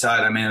foam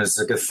inside. I mean, it's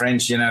like a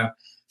French,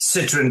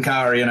 Citroen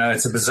car.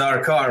 It's a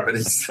bizarre car, but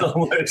it still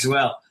works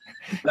well.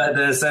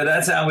 But so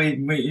that's how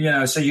we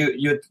so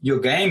your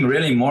game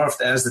really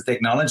morphed as the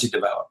technology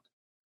developed.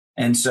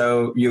 And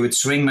so you would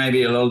swing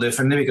maybe a little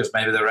differently because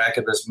maybe the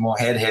racket was more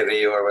head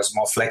heavy or was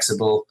more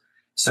flexible.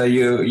 So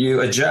you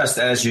adjust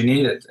as you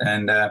need it.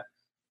 And,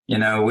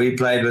 we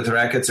played with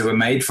rackets that were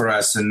made for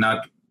us and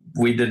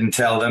we didn't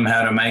tell them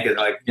how to make it.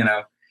 Like,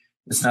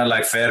 it's not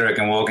like Federer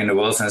can walk into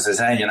Wilson and says,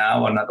 hey, I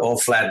want it all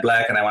flat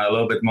black and I want a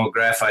little bit more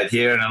graphite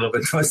here and a little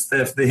bit more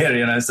stiff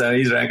there, so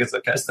these rackets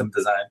are custom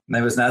designed.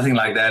 There was nothing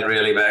like that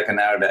really back in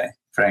our day,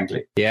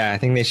 frankly. Yeah, I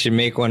think they should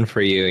make one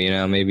for you,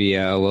 maybe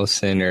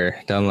Wilson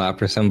or Dunlop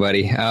or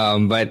somebody. I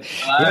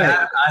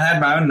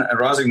had my own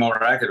Rosignol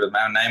racket with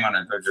my own name on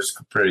it, which was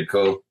pretty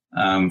cool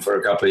for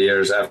a couple of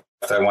years after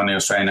I won the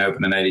Australian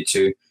Open in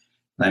 82.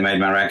 They made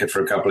my racket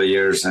for a couple of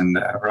years, and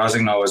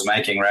Rosignol was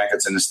making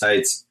rackets in the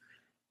States,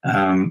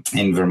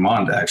 in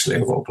Vermont, actually,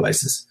 of all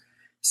places.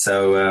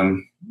 So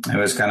it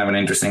was kind of an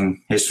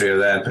interesting history of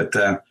that.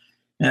 But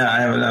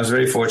I was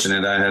very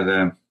fortunate. I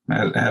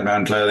had my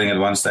own clothing at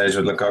one stage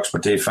with Lecoq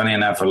Sportif. Funny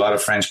enough, a lot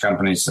of French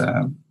companies.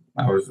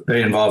 I was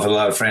very involved with a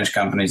lot of French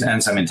companies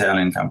and some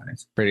Italian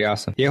companies. Pretty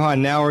awesome.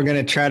 Johan, now we're going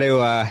to try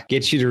to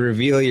get you to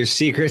reveal your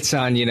secrets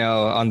on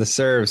the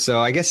serve. So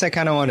I guess I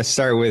kind of want to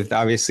start with,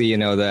 obviously,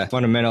 the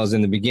fundamentals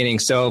in the beginning.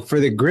 So for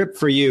the grip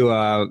for you,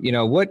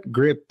 what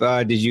grip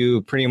did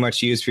you pretty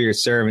much use for your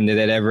serve? And did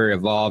that ever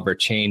evolve or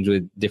change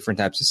with different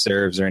types of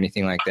serves or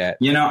anything like that?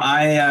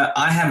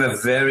 I have a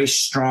very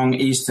strong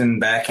Eastern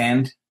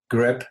backhand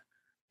grip.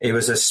 It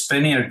was a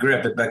spinnier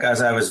grip, but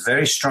because I was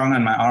very strong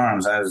on my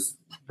arms, I was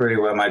pretty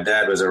well. My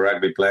dad was a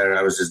rugby player.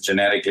 I was just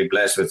genetically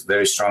blessed with a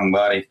very strong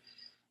body.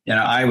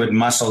 I would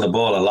muscle the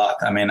ball a lot.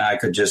 I mean, I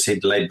could just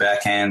hit late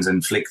backhands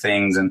and flick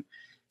things. And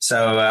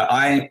so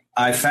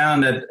I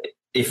found that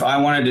if I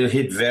wanted to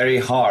hit very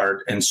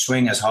hard and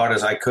swing as hard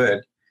as I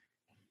could,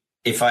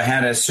 if I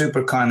had a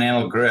super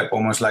continental grip,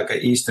 almost like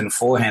an Eastern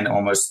forehand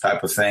almost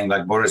type of thing,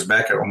 like Boris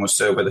Becker almost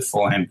so with a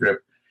forehand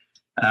grip,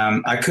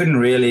 I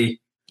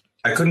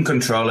couldn't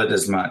control it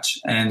as much.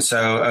 And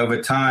so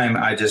over time,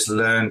 I just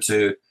learned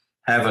to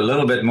have a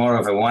little bit more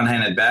of a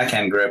one-handed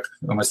backhand grip,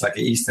 almost like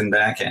an Eastern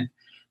backhand,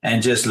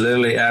 and just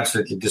literally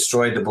absolutely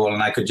destroyed the ball.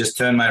 And I could just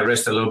turn my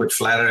wrist a little bit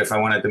flatter if I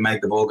wanted to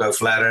make the ball go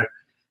flatter.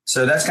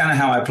 So that's kind of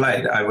how I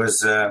played.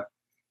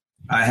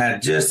 I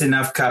had just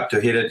enough cup to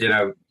hit it,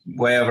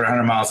 way over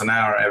 100 miles an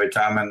hour every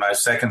time. And my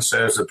second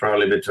serves were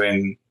probably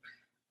between,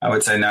 I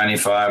would say,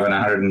 95 and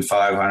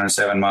 105,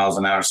 107 miles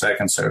an hour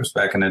second serves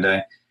back in the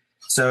day.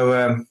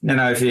 So,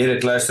 if you hit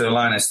it close to the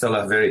line, it's still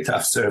a very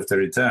tough serve to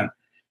return.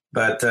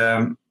 But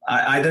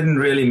I didn't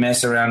really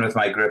mess around with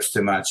my grips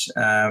too much.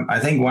 I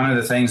think one of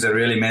the things that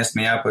really messed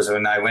me up was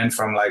when I went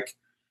from like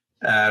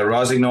a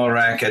Rosignol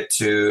racket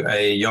to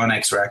a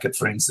Yonex racket,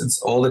 for instance.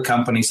 All the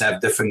companies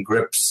have different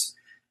grips.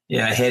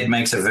 Head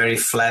makes a very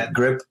flat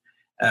grip.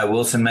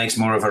 Wilson makes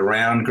more of a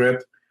round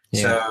grip.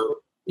 Yeah. So,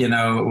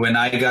 when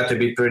I got to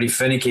be pretty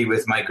finicky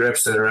with my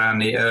grips at around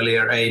the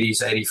earlier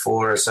 80s,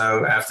 84 or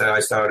so, after I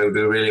started to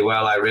do really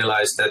well, I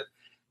realized that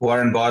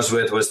Warren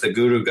Bosworth was the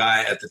guru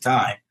guy at the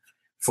time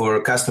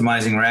for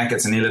customizing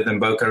rackets, and he lived in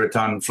Boca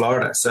Raton,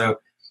 Florida. So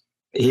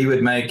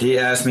he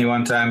asked me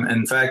one time,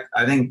 in fact,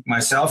 I think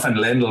myself and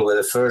Lendl were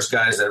the first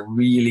guys that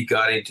really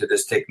got into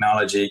this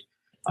technology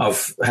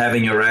of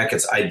having your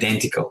rackets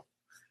identical.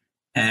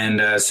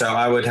 And so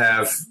I would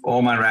have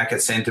all my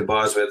rackets sent to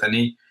Bosworth, and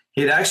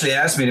he'd actually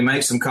asked me to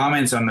make some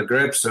comments on the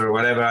grips or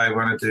whatever I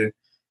wanted to,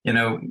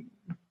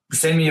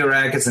 send me your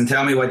rackets and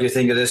tell me what you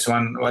think of this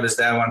one, what is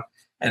that one.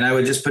 And I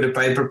would just put a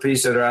paper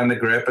piece around the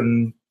grip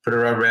and put a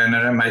rubber band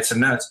in it and made some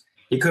notes.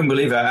 He couldn't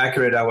believe how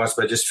accurate I was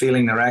by just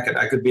feeling the racket.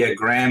 I could be a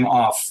gram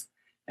off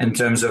in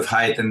terms of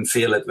height and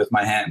feel it with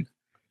my hand.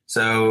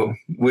 So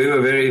we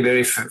were very,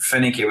 very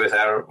finicky with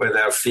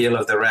our feel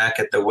of the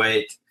racket, the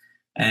weight,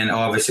 and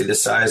obviously the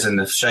size and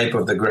the shape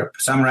of the grip.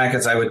 Some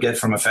rackets I would get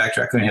from a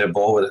factory, I couldn't hit a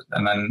ball with it.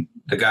 And then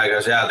the guy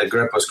goes, the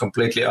grip was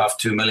completely off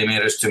 2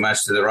 millimeters too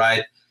much to the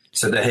right.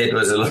 So the head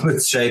was a little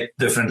bit shaped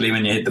differently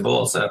when you hit the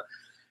ball. So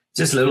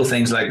just little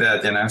things like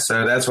that,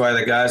 So that's why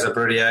the guys are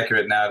pretty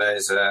accurate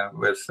nowadays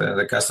with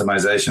the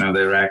customization of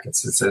their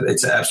rackets. It's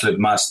an absolute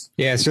must.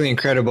 Yeah, it's really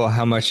incredible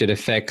how much it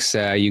affects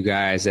you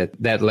guys at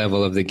that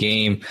level of the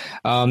game.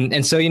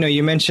 And so,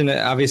 you mentioned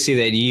obviously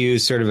that you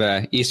use sort of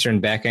a Eastern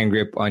backhand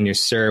grip on your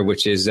serve,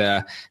 which is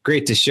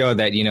great to show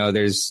that,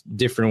 there's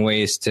different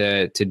ways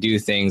to do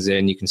things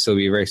and you can still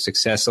be very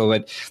successful.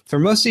 But for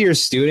most of your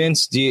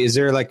students, is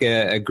there like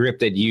a grip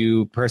that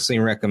you personally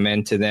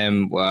recommend to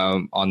them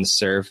on the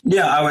serve?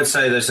 Yeah, I would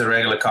say there's a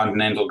regular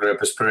continental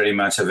grip is pretty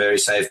much a very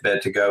safe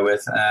bet to go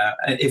with.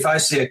 If I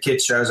see a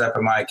kid shows up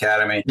in my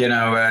academy,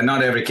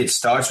 not every kid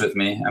starts with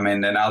me. I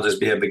mean, then I'll just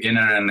be a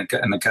beginner and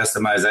a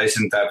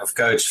customization type of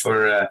coach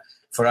for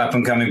up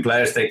and coming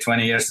players. Take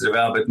 20 years to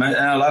develop it. And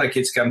a lot of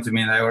kids come to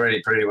me and they're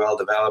already pretty well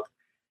developed,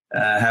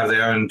 have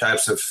their own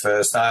types of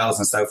styles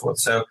and so forth.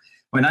 So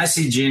when I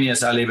see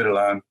genius, I leave it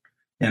alone.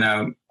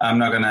 I'm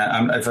not going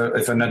to,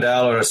 if a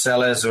Nadal or a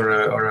Seles or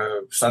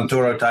a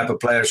Santoro type of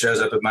player shows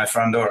up at my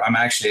front door, I'm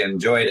actually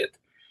enjoyed it.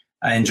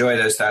 I enjoy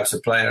those types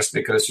of players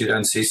because you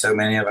don't see so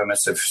many of them.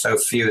 It's so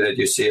few that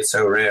you see it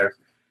so rare.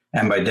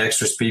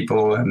 Ambidextrous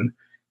people. And,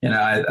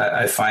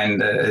 I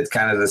find it's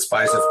kind of the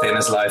spice of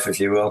tennis life, if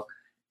you will.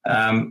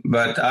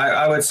 But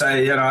I would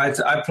say,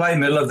 I play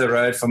middle of the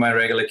road for my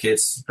regular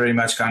kids, pretty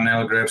much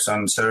continental grips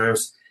on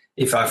serves.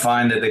 If I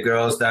find that the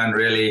girls don't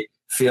really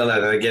feel that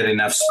they get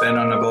enough spin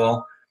on the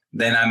ball,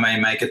 then I may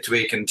make a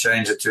tweak and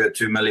change it to a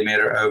 2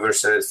 millimeter over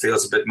so it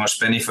feels a bit more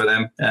spinny for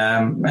them.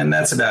 And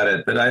that's about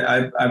it. But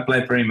I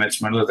play pretty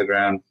much middle of the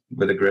ground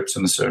with the grips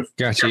on the serve.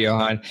 Gotcha,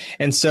 Johan.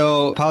 And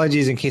so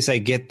apologies in case I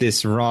get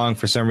this wrong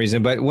for some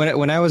reason, but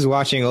when I was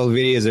watching old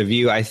videos of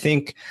you, I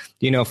think,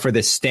 for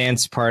the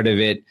stance part of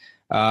it,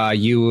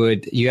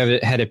 you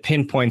had a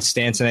pinpoint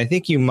stance, and I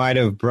think you might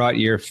have brought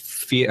your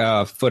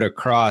foot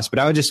across. But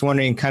I was just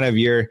wondering, kind of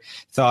your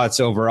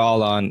thoughts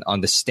overall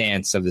on the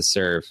stance of the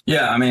serve.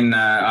 Yeah, I mean,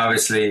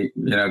 obviously,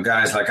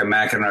 guys like a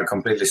McEnroe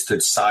completely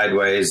stood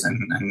sideways,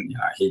 and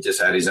he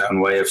just had his own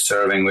way of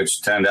serving,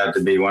 which turned out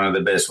to be one of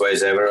the best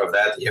ways ever of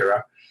that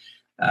era.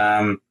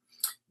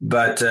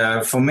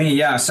 But for me,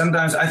 yeah,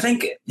 sometimes I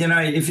think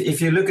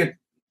if you look at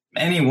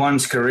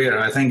anyone's career,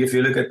 I think if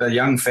you look at the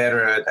young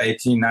Federer at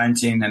 18,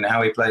 19 and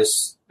how he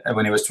plays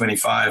when he was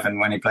 25 and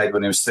when he played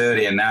when he was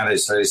 30 and now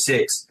he's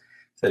 36,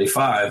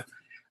 35,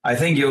 I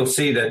think you'll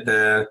see that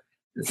the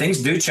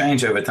things do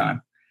change over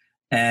time.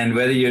 And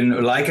whether you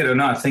like it or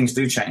not, things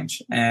do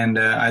change. And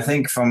I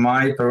think from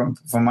my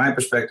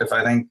perspective,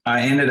 I think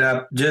I ended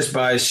up just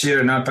by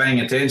sheer not paying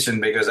attention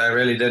because I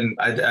really didn't.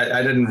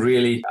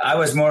 I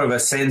was more of a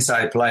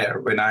sensei player.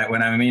 When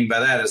I mean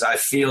by that is I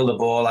feel the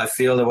ball, I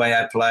feel the way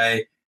I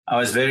play. I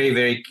was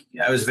very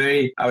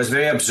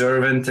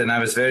observant, and I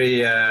was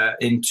very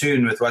in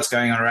tune with what's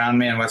going on around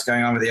me and what's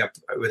going on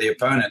with the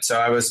opponent. So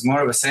I was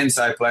more of a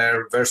sensei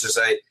player versus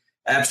a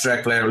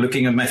abstract player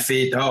looking at my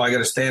feet. Oh, I got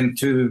to stand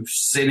 2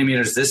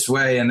 centimeters this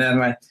way and then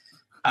way.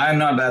 I'm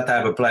not that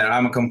type of player.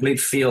 I'm a complete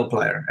feel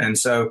player. And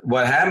so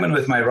what happened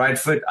with my right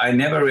foot, I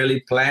never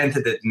really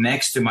planted it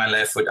next to my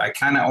left foot. I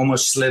kind of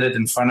almost slid it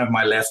in front of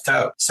my left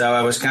toe. So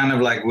I was kind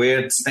of like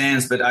weird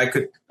stance, but I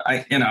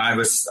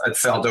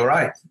felt all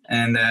right.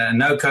 And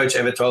no coach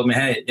ever told me,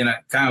 hey, it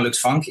kind of looks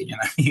funky,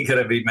 you got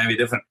to be maybe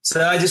different.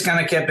 So I just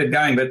kind of kept it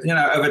going. But,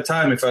 over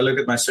time, if I look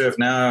at my serve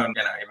now,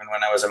 even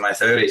when I was in my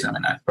 30s,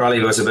 I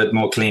probably was a bit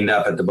more cleaned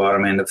up at the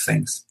bottom end of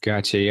things.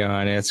 Gotcha,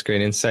 Johan. That's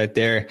great insight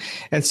there.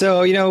 And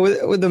so,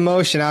 with the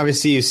motion,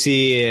 obviously you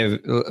see a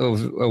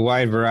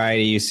wide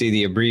variety. You see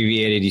the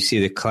abbreviated, you see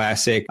the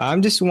classic.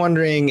 I'm just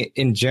wondering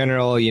in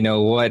general,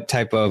 what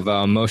type of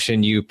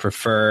motion you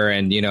prefer,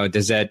 and,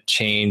 does that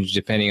change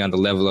depending on the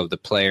level of the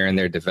player and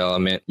their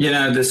development?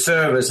 The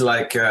serve is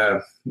like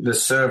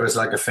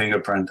a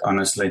fingerprint,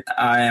 honestly.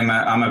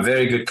 I'm a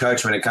very good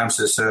coach when it comes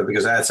to the serve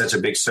because I had such a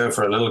big serve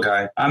for a little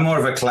guy. I'm more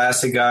of a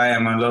classic guy.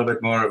 I'm a little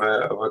bit more of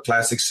a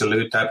classic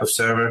salute type of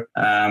server.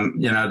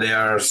 There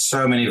are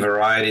so many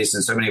varieties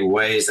and so many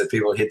ways that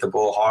people hit the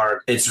ball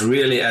hard. It's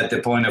really at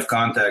the point of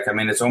contact. I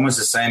mean, it's almost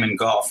the same in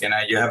golf.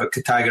 You have a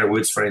Tiger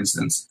Woods, for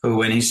instance, who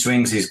when he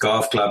swings his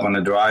golf club on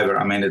the driver,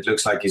 I mean, it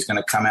looks like he's going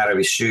to come out of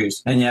his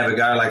shoes. And you have a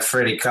guy like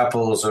Freddie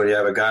Couples, or you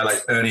have a guy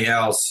like Ernie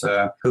Els,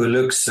 who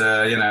looks,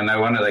 no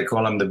wonder they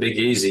call him the Big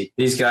Easy.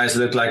 These guys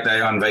look like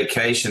they're on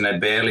vacation. They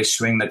barely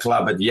swing the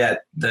club, but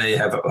yet they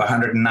have a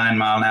 109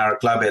 mile an hour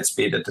club head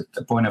speed at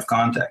the point of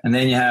contact. And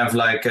then you have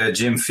like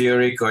Jim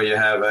Furyk, or you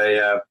have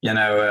a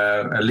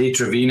Lee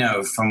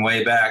Trevino from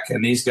way back.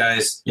 And these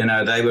guys,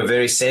 they were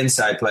very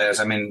sensei players.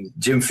 I mean,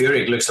 Jim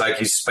Furyk looks like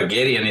he's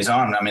spaghetti in his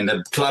arm. I mean,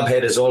 the club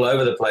head is all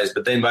over the place,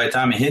 but then by the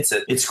time he hits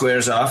it, it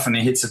squares off and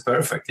he hits it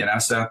perfect,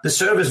 So the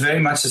serve is very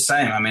much the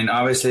same. I mean,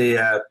 obviously,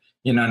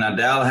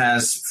 Nadal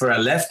has, for a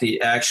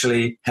lefty,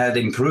 actually had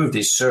improved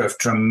his serve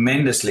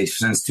tremendously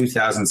since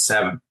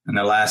 2007 in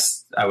the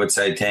last, I would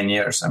say, 10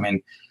 years. I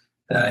mean,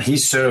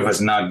 his serve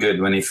was not good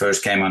when he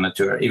first came on the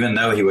tour, even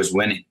though he was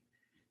winning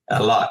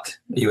a lot.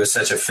 He was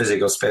such a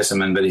physical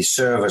specimen, but his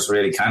serve was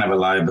really kind of a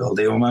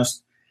liability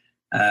almost.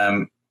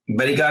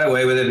 But he got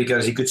away with it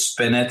because he could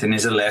spin it, and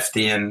he's a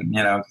lefty, and,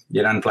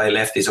 you don't play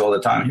lefties all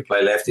the time. You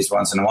play lefties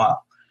once in a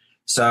while.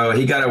 So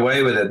he got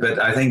away with it, but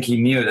I think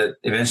he knew that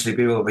eventually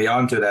people will be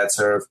onto that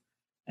serve.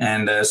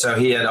 And so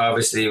he had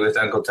obviously, with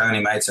Uncle Tony,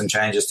 made some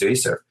changes to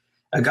his serve.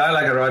 A guy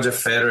like a Roger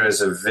Federer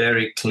is a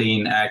very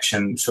clean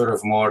action, sort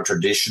of more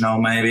traditional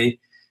maybe.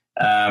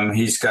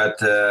 He's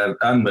got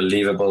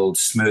unbelievable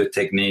smooth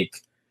technique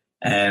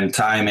and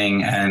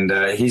timing, and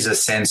he's a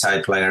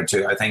sensei player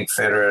too. I think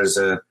Federer is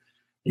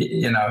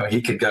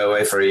he could go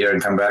away for a year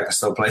and come back and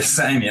still play the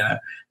same,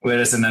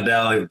 Whereas in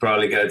Nadal, he'd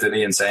probably go to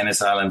the insane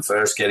asylum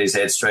first, get his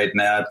head straightened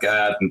out, go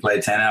out and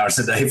play 10 hours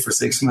a day for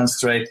 6 months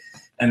straight,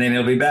 and then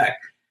he'll be back.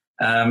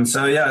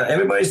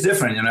 Everybody's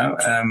different,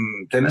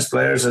 Tennis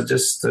players are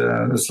just,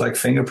 it's like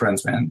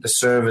fingerprints, man. The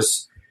serve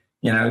is,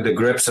 the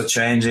grips are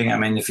changing. I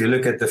mean, if you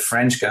look at the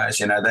French guys,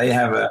 they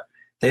have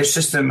their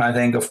system, I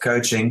think, of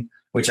coaching,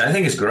 which I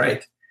think is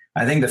great.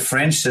 I think the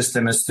French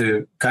system is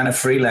to kind of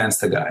freelance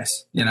the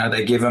guys.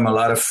 They give them a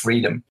lot of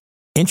freedom.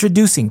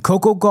 Introducing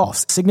Coco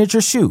Gauff's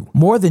signature shoe.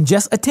 More than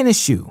just a tennis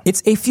shoe,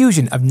 it's a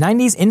fusion of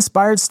 90s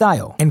inspired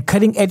style and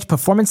cutting-edge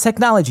performance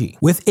technology.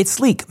 With its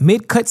sleek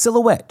mid-cut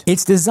silhouette,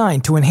 it's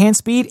designed to enhance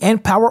speed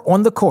and power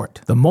on the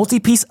court. The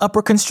multi-piece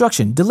upper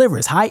construction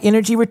delivers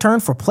high-energy return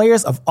for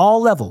players of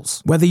all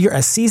levels. Whether you're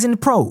a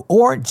seasoned pro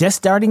or just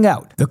starting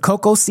out, the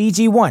Coco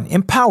CG1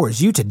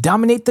 empowers you to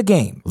dominate the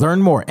game.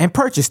 Learn more and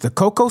purchase the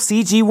Coco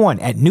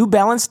CG1 at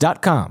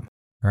newbalance.com.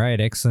 All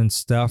right, excellent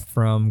stuff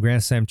from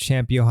Grand Slam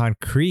champ Johan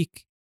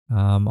Kriek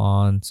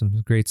on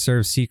some great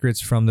serve secrets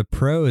from the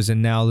pros.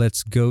 And now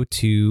let's go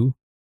to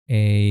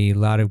a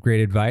lot of great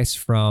advice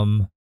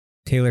from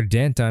Taylor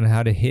Dent on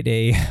how to hit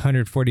a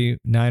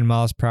 149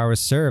 miles per hour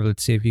serve.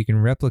 Let's see if you can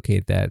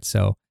replicate that.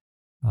 So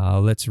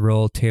let's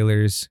roll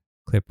Taylor's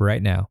clip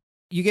right now.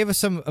 You gave us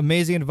some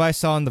amazing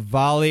advice on the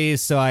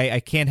volleys, so I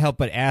can't help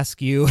but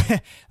ask you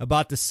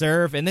about the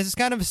serve. And this is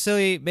kind of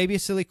maybe a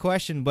silly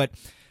question, but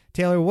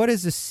Taylor, what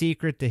is the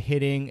secret to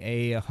hitting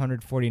a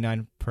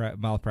 149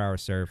 mile per hour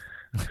serve?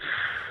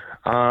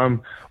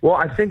 Well,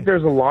 I think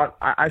there's a lot.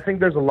 I think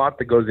there's a lot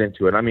that goes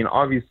into it. I mean,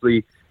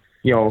 obviously,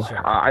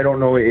 I don't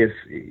know if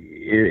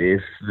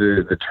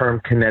the term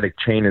kinetic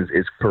chain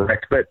is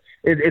correct, but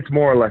it's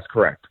more or less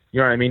correct. You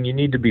know what I mean? You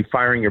need to be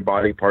firing your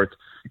body parts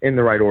in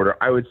the right order.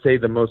 I would say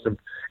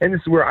and this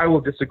is where I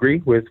will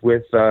disagree with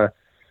kind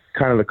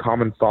of the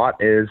common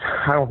thought is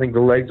I don't think the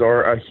legs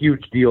are a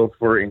huge deal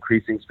for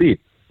increasing speed.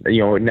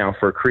 Now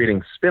for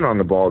creating spin on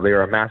the ball, they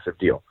are a massive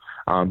deal.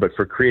 But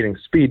for creating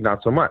speed,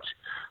 not so much.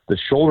 The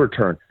shoulder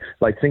turn,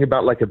 think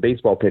about like a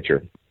baseball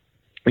pitcher.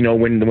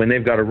 When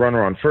they've got a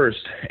runner on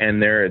first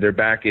and their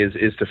back is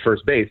to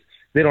first base,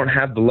 they don't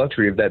have the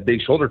luxury of that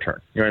big shoulder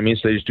turn. You know what I mean?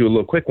 So they just do a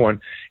little quick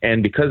one,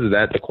 and because of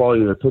that, the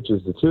quality of their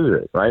pitches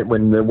deteriorate. Right?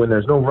 When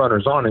there's no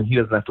runners on and he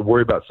doesn't have to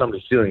worry about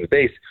somebody stealing the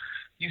base,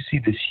 you see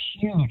this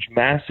huge,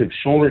 massive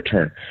shoulder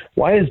turn.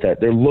 Why is that?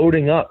 They're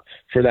loading up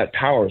for that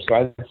power. So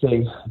I'd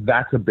say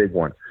that's a big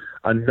one.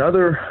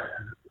 Another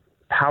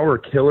power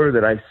killer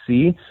that I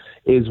see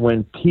is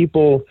when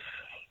people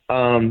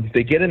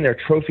they get in their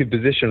trophy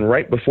position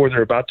right before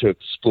they're about to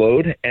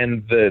explode,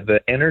 and the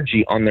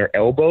energy on their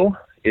elbow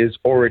is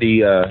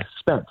already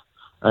spent.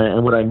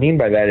 And what I mean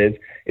by that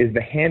is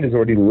the hand is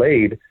already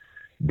laid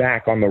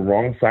back on the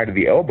wrong side of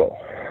the elbow.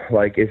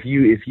 Like if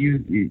you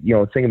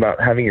think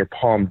about having your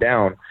palm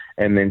down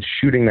and then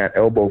shooting that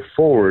elbow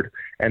forward,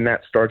 and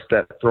that starts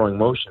that throwing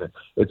motion.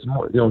 It's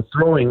more,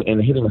 throwing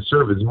and hitting a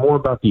serve is more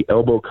about the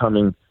elbow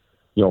coming,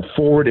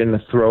 forward in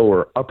the throw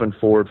or up and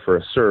forward for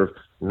a serve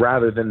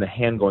rather than the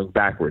hand going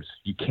backwards.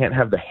 You can't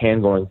have the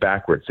hand going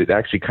backwards. It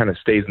actually kind of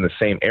stays in the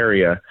same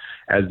area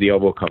as the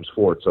elbow comes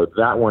forward. So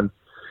that one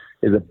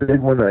is a big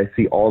one that I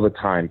see all the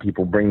time.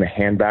 People bring the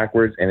hand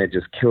backwards, and it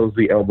just kills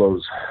the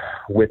elbow's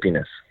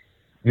whippiness.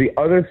 The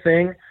other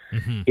thing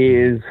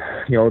is,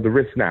 the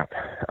wrist snap.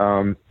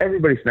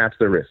 Everybody snaps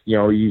their wrist.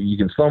 You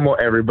can slow-mo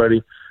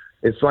everybody.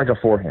 It's like a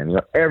forehand.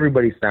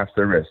 Everybody snaps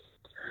their wrist.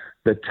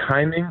 The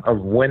timing of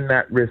when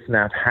that wrist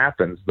snap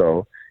happens,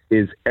 though,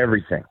 is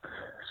everything.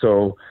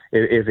 So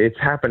if it's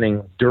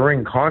happening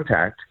during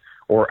contact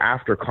or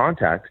after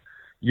contact,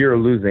 you're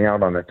losing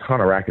out on a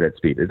ton of racket head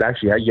speed. It's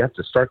actually, you have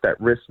to start that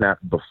wrist snap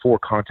before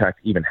contact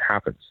even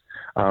happens.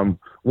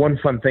 One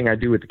fun thing I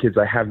do with the kids,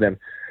 I have them,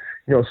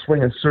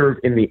 swing a serve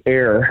in the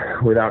air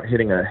without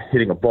hitting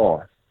a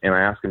ball. And I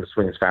ask them to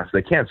swing as fast as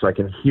they can so I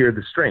can hear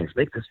the strings.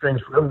 Make the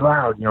strings really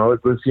loud,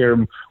 let's hear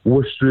them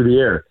whoosh through the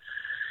air.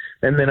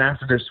 And then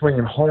after they're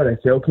swinging hard, I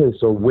say, okay,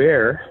 so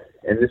where,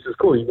 and this is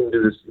cool, you can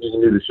do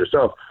this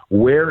yourself,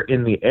 where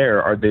in the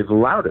air are they the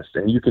loudest?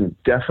 And you can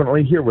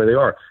definitely hear where they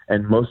are.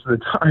 And most of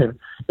the time,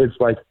 it's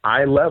like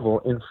eye level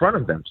in front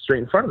of them,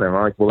 straight in front of them.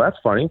 I'm like, well, that's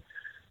funny.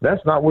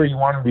 That's not where you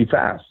want to be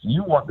fast.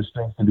 You want the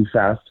strings to be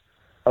fast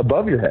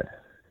above your head,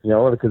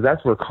 because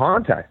that's where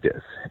contact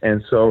is.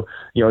 And so,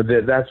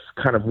 that's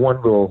kind of one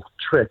little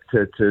trick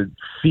to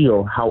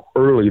feel how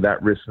early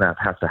that wrist snap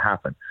has to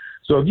happen.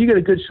 So if you get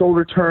a good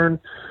shoulder turn,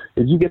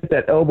 if you get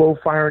that elbow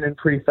firing in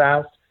pretty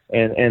fast,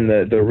 and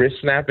the wrist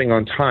snapping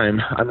on time,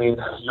 I mean,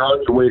 you're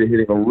on your way to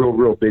hitting a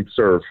real big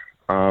serve.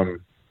 So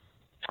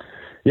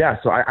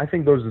I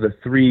think those are the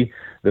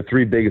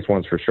three biggest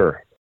ones for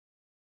sure.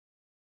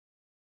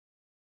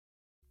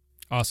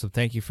 Awesome.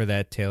 Thank you for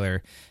that,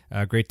 Taylor.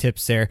 Great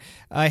tips there.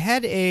 I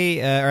have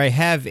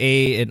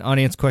an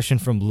audience question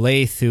from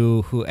Laith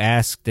who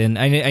asked, and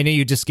I know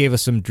you just gave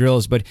us some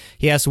drills, but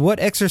he asked, what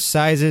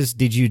exercises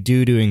did you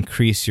do to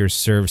increase your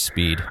serve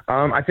speed?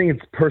 I think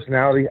it's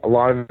personality. A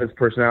lot of it's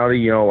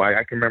personality.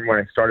 I can remember when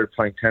I started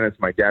playing tennis,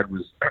 my dad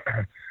was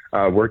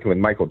working with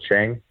Michael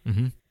Chang,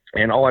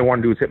 and all I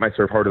wanted to do was hit my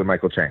serve harder than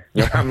Michael Chang.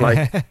 I'm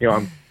like,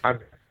 I'm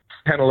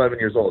 10, 11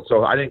 years old,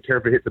 so I didn't care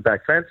if it hit the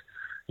back fence.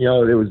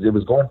 It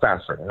was going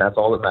faster, and that's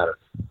all that mattered.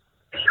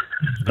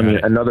 I mean,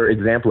 another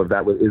example of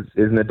that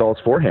is Nadal's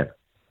forehand.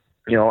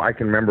 I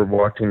can remember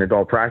watching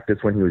Nadal practice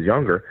when he was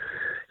younger.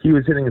 He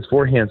was hitting his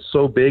forehand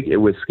so big it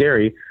was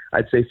scary.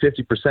 I'd say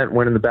 50%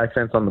 went in the back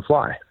fence on the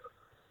fly.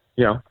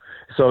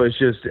 So it's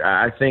just,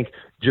 I think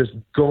just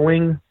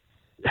going,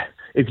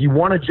 if you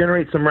want to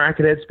generate some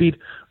racket head speed,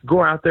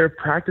 go out there,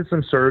 practice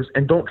some serves,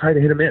 and don't try to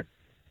hit them in.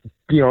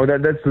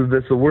 That's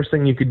the worst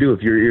thing you could do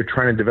if you're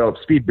trying to develop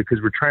speed, because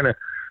we're trying to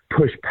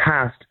push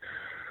past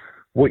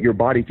what your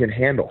body can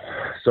handle.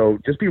 So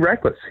just be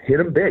reckless, hit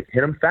them big,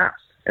 hit them fast.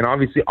 And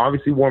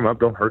obviously warm up,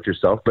 don't hurt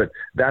yourself, but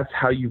that's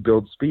how you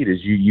build speed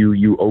is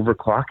you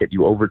overclock it,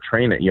 you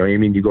overtrain it. You know what I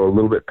mean? You go a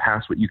little bit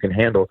past what you can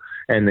handle,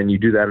 and then you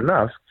do that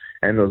enough,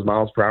 and those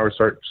miles per hour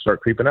start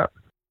creeping up.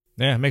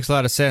 Yeah, it makes a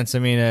lot of sense. I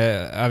mean,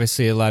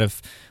 obviously a lot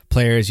of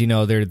players,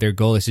 their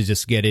goal is to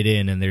just get it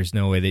in, and there's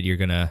no way that you're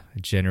going to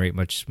generate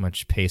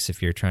much pace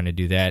if you're trying to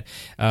do that.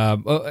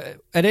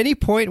 At any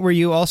point, were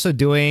you also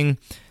doing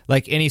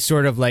like any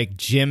sort of like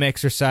gym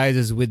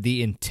exercises with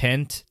the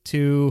intent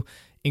to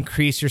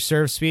increase your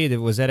serve speed?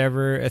 Was that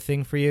ever a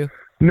thing for you?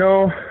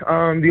 No.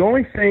 The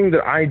only thing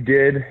that I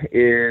did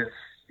is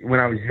when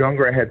I was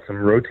younger, I had some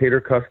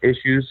rotator cuff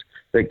issues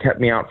that kept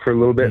me out for a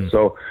little bit.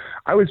 So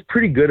I was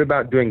pretty good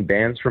about doing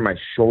bands for my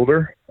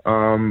shoulder,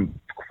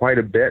 quite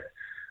a bit.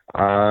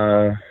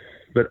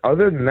 But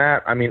other than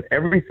that, I mean,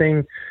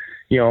 everything,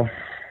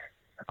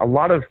 a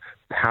lot of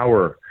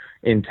power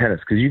in tennis,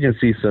 because you can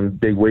see some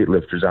big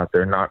weightlifters out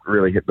there not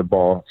really hit the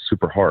ball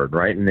super hard,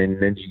 right? And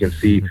then you can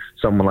see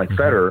someone like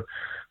Federer,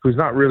 who's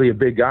not really a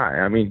big guy.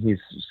 I mean, he's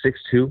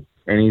 6'2",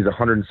 and he's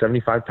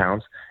 175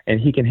 pounds, and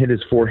he can hit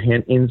his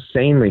forehand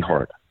insanely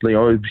hard.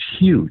 It's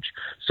huge.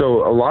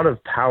 So a lot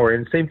of power,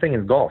 and same thing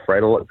in golf,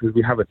 right? Because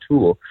we have a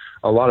tool,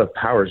 a lot of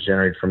power is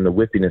generated from the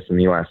whippiness and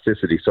the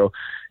elasticity. So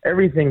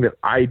everything that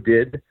I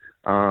did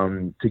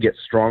to get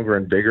stronger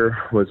and bigger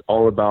was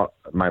all about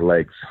my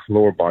legs,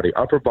 lower body.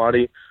 Upper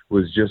body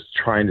was just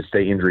trying to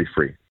stay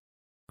injury-free.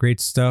 Great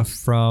stuff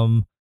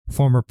from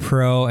former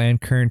pro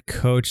and current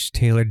coach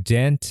Taylor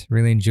Dent.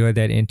 Really enjoyed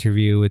that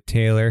interview with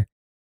Taylor.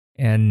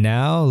 And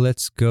now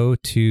let's go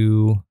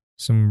to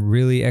some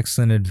really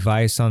excellent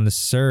advice on the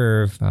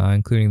serve,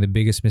 including the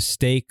biggest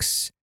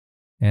mistakes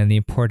and the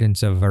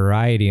importance of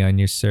variety on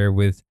your serve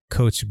with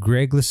Coach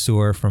Greg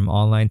Lesueur from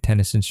Online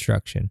Tennis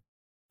Instruction.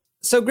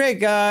 So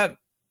Greg,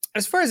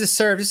 as far as the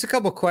serve, just a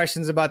couple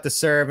questions about the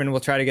serve, and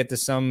we'll try to get to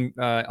some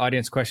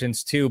audience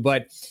questions too.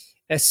 But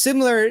a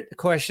similar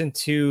question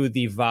to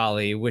the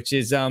volley, which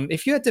is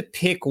if you had to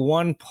pick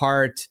one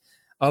part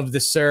of the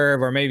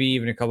serve, or maybe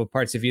even a couple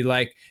parts if you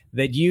like,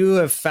 that you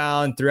have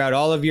found throughout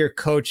all of your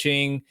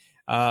coaching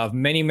of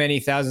many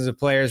thousands of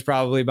players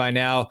probably by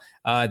now,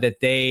 that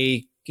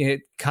they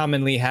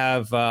commonly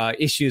have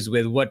issues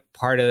with, what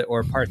part of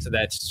or parts of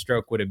that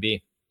stroke would it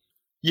be?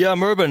 Yeah,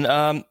 Mervin,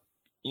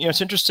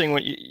 it's interesting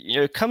when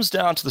it comes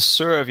down to the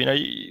serve.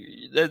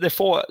 There are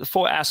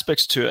four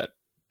aspects to it.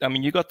 I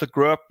mean, you got the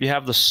grip, you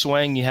have the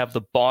swing, you have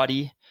the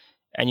body,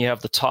 and you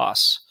have the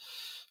toss.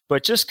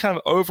 But just kind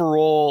of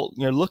overall,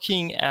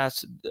 looking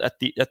at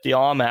the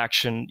arm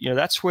action,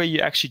 that's where you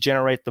actually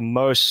generate the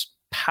most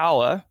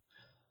power.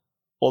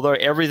 Although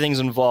everything's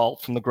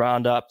involved from the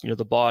ground up,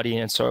 the body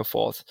and so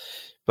forth.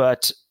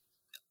 But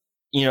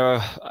I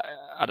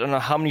don't know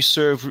how many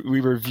serve we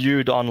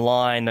reviewed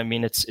online. I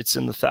mean, it's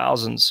in the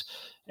thousands,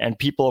 and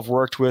people have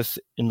worked with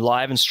in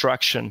live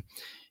instruction.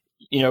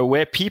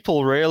 Where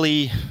people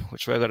really,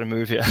 which way I got to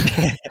move here,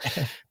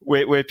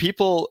 where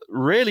people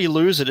really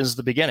lose it is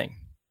the beginning.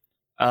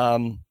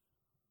 And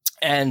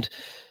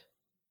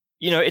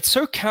it's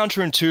so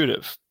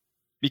counterintuitive,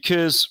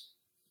 because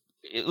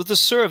with the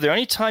serve, the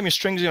only time your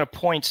string's going to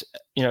point,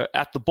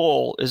 at the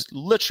ball is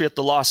literally at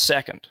the last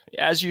second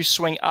as you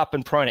swing up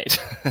and pronate.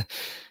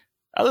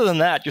 Other than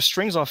that, your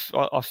strings are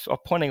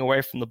pointing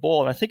away from the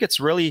ball, and I think it's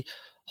really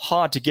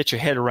hard to get your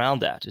head around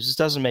that. It just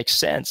doesn't make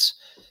sense.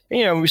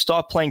 When we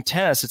start playing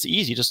tennis, it's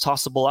easy. Just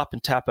toss the ball up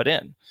and tap it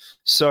in.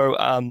 So,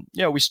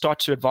 we start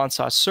to advance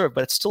our serve,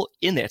 but it's still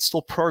in there. It's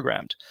still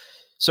programmed.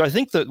 So I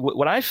think that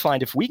what I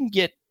find, if we can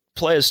get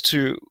players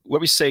to what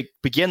we say,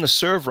 begin the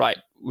serve right,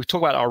 we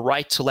talk about our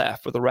right to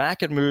left, where the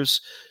racket moves,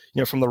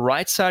 from the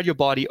right side of your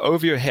body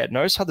over your head.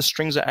 Notice how the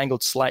strings are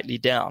angled slightly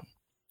down.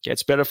 Okay,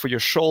 it's better for your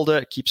shoulder.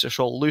 It keeps your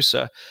shoulder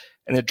looser,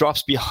 and it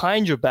drops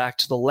behind your back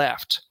to the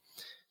left.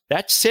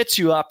 That sets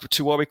you up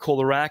to what we call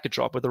the racket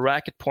drop, where the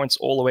racket points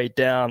all the way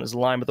down, is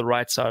aligned with the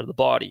right side of the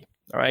body.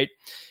 All right,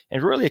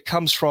 and really it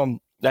comes from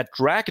that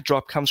racket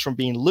drop comes from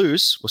being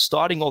loose. We're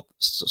starting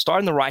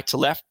the right to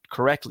left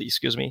correctly,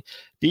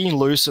 being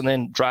loose and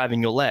then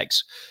driving your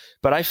legs.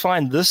 But I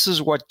find this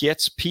is what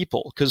gets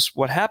people, because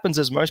what happens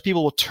is most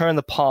people will turn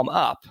the palm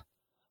up,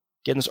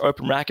 get in this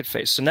open racket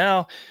face. So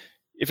now,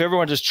 if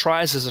everyone just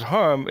tries this at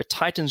home, it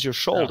tightens your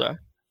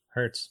shoulder.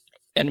 Hurts.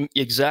 And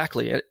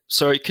exactly.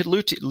 So it could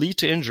lead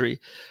to injury.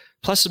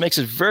 Plus, it makes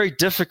it very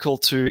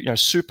difficult to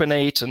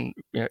supinate and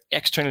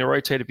externally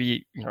rotate, to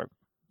be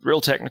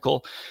real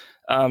technical.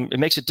 It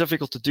makes it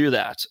difficult to do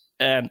that.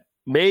 And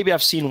maybe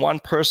I've seen one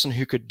person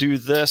who could do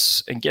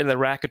this and get the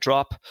racket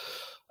drop.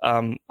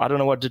 I don't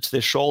know what it did to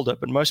their shoulder,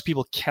 but most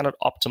people cannot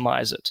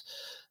optimize it.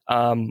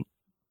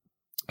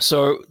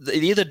 So they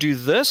either do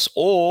this,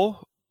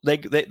 or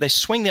they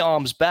swing their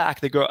arms back,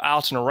 they go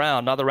out and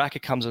around. Now the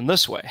racket comes in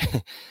this way.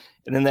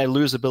 and then they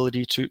lose the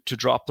ability to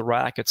drop the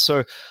racket.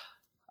 So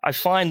I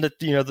find that,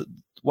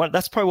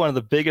 that's probably one of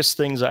the biggest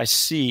things I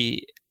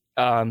see.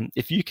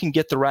 If you can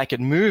get the racket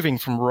moving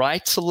from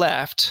right to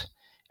left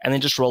and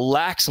then just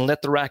relax and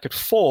let the racket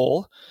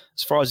fall,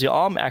 as far as the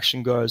arm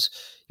action goes,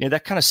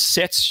 that kind of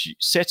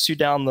sets you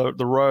down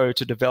the road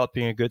to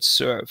developing a good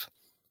serve.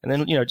 And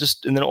then,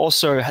 and then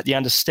also the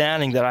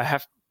understanding that I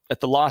have at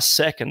the last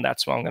second,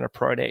 that's when I'm going to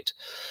pronate.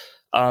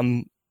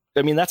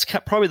 That's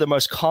probably the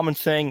most common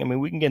thing.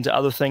 We can get into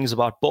other things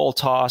about ball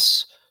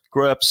toss,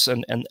 grips,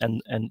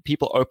 and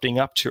people opening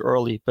up too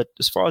early. But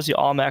as far as the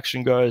arm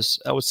action goes,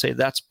 I would say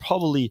that's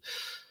probably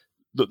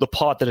the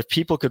part that if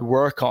people could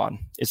work on,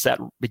 it's that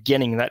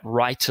beginning, that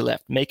right to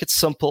left. Make it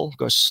simple.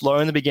 Go slow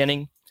in the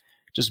beginning.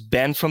 Just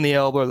bend from the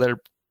elbow. Let it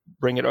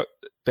bring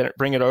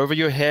it over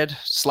your head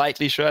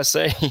slightly, should I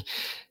say,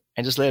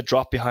 and just let it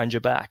drop behind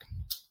your back.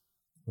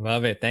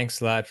 Love it.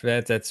 Thanks a lot for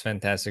that. That's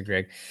fantastic,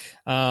 Greg.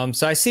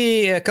 So I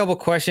see a couple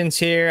questions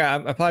here. I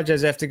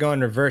apologize. I have to go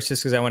in reverse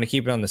just because I want to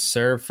keep it on the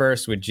serve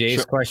first with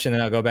Jay's question,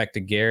 then I'll go back to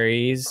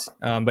Gary's.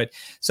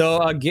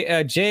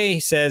 Jay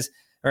says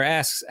or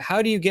asks,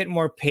 how do you get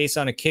more pace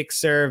on a kick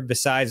serve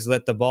besides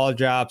let the ball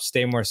drop,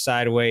 stay more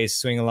sideways,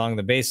 swing along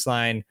the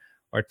baseline,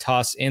 or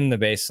toss in the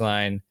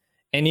baseline?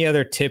 Any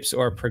other tips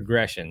or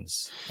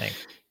progressions?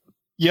 Thanks.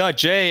 Yeah,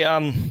 Jay,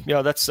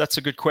 that's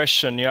a good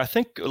question. I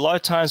think a lot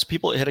of times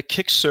people hit a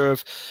kick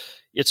serve,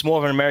 it's more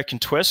of an American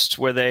twist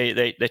where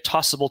they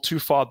toss the ball too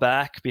far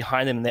back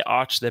behind them and they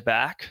arch their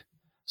back.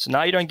 So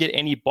now you don't get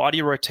any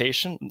body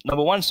rotation.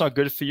 Number one, it's not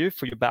good for your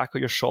back or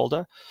your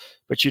shoulder,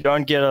 but you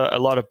don't get a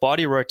lot of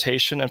body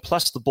rotation, and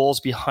plus the ball's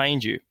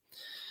behind you.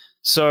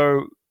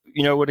 So,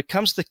 when it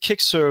comes to the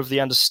kick serve, the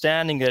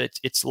understanding that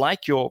it's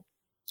like your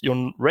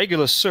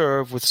regular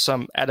serve with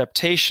some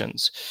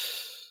adaptations.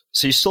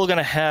 So you're still going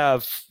to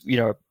have,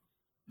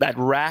 that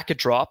racket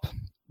drop,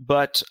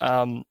 but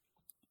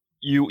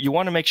you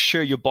want to make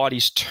sure your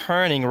body's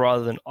turning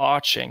rather than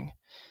arching.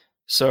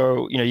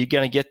 So, you're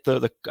going to get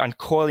the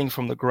uncoiling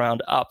from the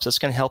ground up. So that's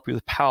going to help you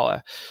with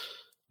power.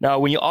 Now,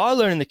 when you are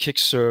learning the kick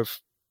serve,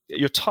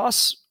 your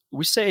toss,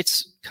 we say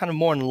it's kind of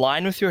more in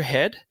line with your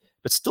head,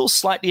 but still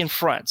slightly in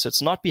front. So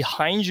it's not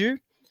behind you, and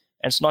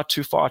it's not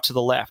too far to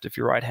the left if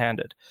you're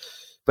right-handed.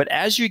 But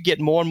as you get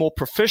more and more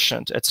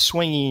proficient at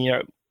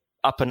swinging,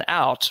 up and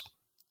out,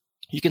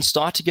 you can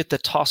start to get the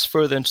toss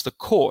further into the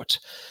court.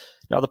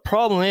 Now, the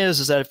problem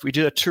is that if we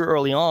do it too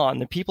early on,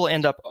 then people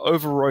end up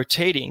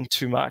over-rotating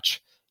too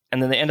much,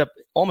 and then they end up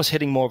almost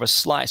hitting more of a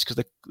slice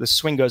because the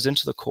swing goes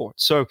into the court.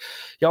 So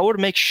I want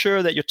to make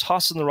sure that your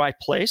toss in the right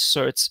place,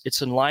 so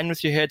it's in line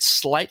with your head,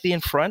 slightly in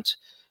front.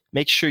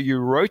 Make sure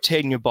you're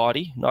rotating your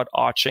body, not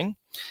arching.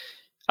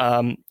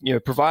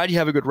 Provided you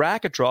have a good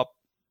racket drop,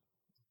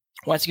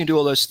 once you can do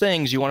all those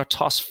things, you want to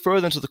toss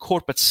further into the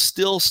court, but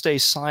still stay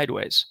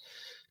sideways.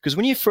 Because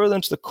when you further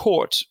into the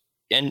court,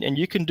 and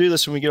you can do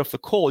this when we get off the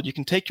court, you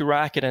can take your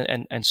racket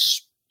and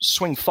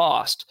swing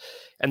fast,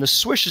 and the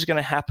swish is going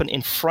to happen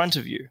in front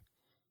of you.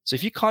 So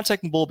if you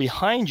contact the ball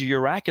behind you,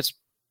 your racket's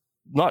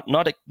not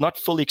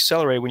fully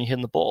accelerated when you're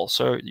hitting the ball.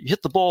 So you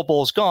hit the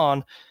ball's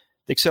gone,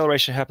 the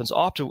acceleration happens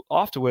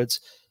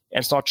afterwards,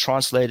 and it's not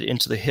translated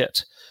into the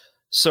hit.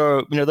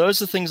 So,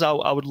 those are the things I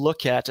would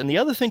look at. And the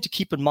other thing to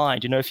keep in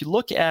mind, if you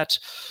look at,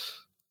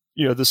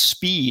 the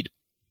speed,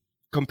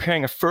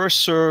 comparing a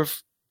first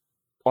serve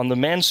on the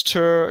men's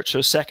tour to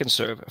a second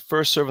serve, a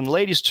first serve on the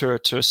ladies' tour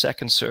to a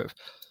second serve,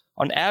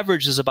 on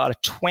average is about a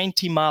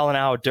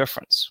 20-mile-an-hour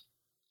difference.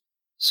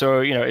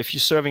 So, if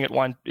you're serving at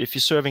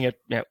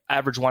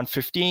average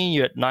 115,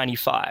 you're at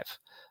 95.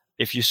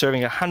 If you're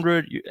serving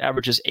 100, your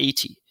average is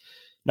 80.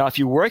 Now, if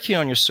you're working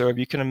on your serve,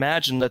 you can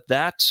imagine that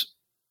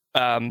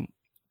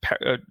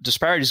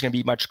disparity is going to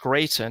be much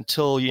greater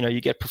until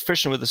you get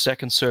proficient with the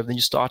second serve. Then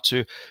you start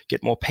to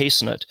get more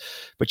pace in it,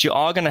 but you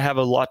are going to have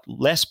a lot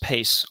less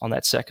pace on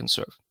that second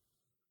serve.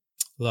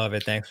 Love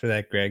it. Thanks for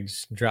that, Greg.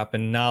 Just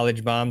dropping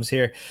knowledge bombs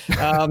here.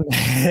 I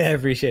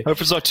appreciate it.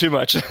 Hope it's not too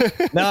much.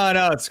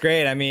 No, it's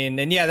great.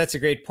 And yeah, that's a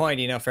great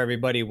point, for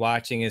everybody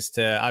watching, is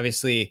to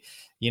obviously,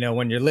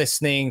 when you're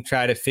listening,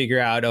 try to figure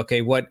out,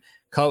 okay, what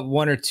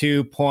one or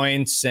 2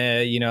 points,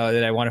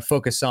 that I want to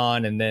focus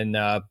on, and then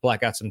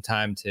block out some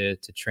time to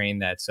train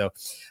that. So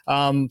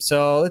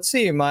let's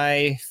see.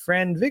 My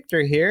friend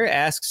Victor here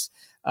asks,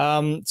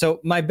 so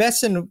my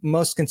best and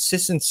most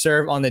consistent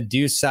serve on the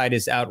deuce side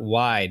is out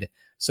wide.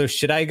 So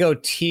should I go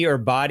tee or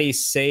body,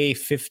 say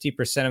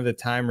 50% of the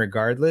time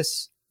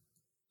regardless?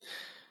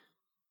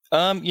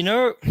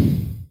 It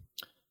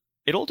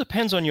all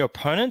depends on your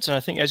opponent. And I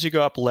think as you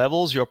go up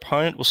levels, your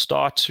opponent will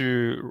start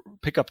to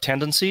pick up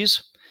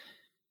tendencies.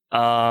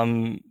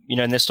 And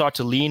they start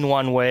to lean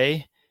one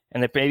way,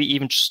 and they maybe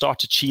even start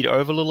to cheat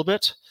over a little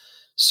bit.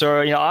 So,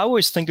 I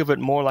always think of it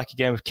more like a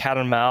game of cat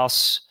and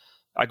mouse.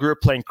 I grew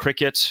up playing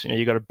cricket.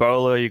 You got a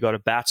bowler, you got a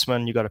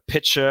batsman, you got a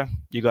pitcher,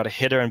 you got a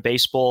hitter in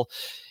baseball,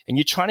 and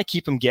you're trying to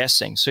keep them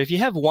guessing. So if you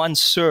have one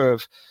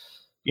serve,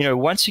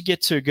 once you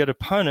get to a good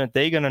opponent,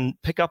 they're going to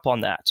pick up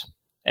on that.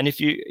 And if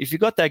you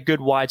got that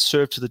good wide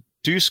serve to the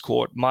deuce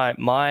court,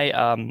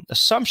 my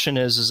assumption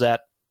is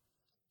that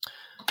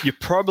you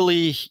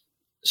probably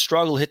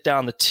struggle to hit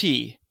down the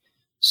tee.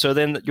 So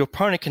then your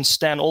opponent can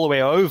stand all the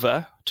way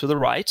over to the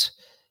right,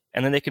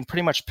 and then they can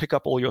pretty much pick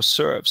up all your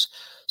serves.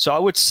 So I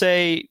would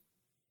say,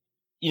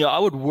 I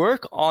would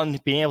work on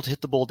being able to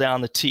hit the ball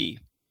down the tee,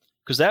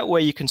 because that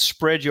way you can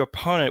spread your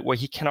opponent where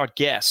he cannot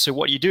guess. So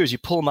what you do is you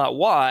pull him out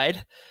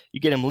wide,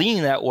 you get him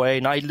leaning that way.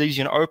 Now he leaves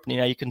you an opening.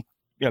 Now you can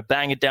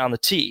bang it down the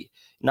tee.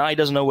 Now he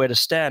doesn't know where to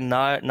stand.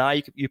 Now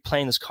you're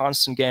playing this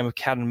constant game of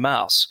cat and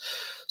mouse.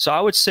 So I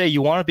would say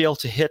you want to be able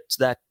to hit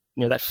that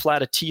that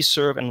flatter tee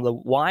serve and the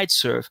wide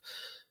serve.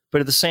 But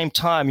at the same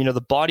time,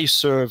 the body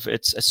serve,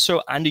 it's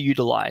so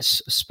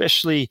underutilized,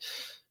 especially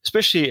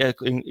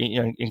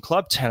in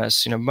club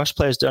tennis. Most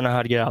players don't know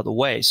how to get out of the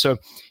way. So,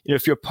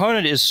 if your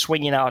opponent is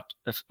swinging out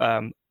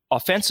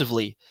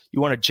offensively,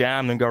 you want to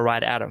jam and go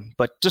right at him.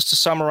 But just to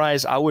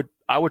summarize, I would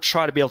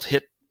try to be able to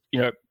hit,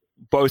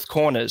 both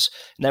corners,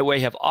 and that way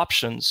you have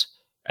options,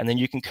 and then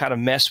you can kind of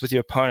mess with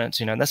your opponents.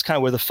 And that's kind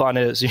of where the fun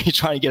is. You're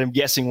trying to get them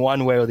guessing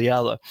one way or the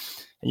other,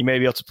 and you may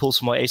be able to pull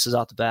some more aces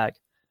out the bag.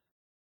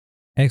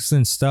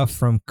 Excellent stuff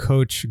from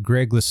Coach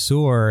Greg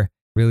Lesueur.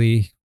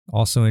 Really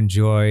also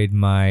enjoyed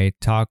my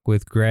talk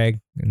with Greg,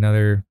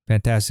 another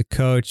fantastic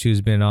coach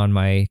who's been on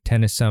my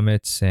tennis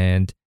summits,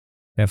 and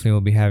definitely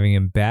will be having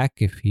him back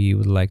if he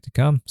would like to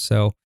come.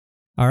 So,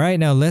 all right,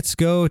 now let's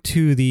go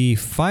to the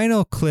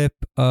final clip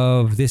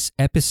of this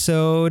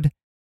episode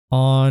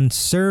on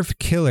serve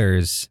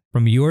killers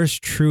from yours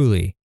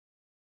truly.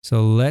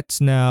 So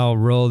let's now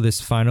roll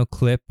this final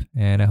clip,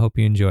 and I hope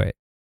you enjoy it.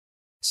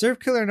 Serve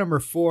killer number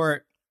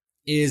 4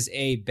 is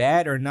a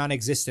bad or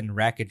non-existent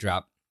racket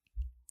drop.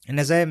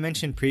 And as I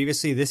mentioned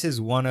previously, this is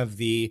one of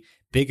the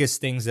biggest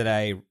things that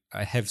I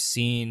have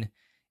seen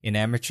in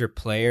amateur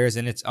players,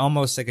 and it's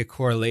almost like a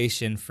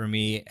correlation for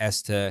me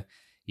as to,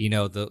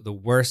 the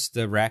worse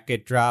the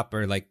racket drop,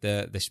 or like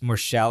the more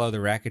shallow the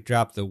racket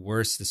drop, the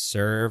worse the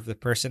serve the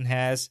person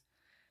has.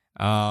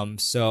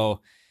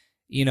 So,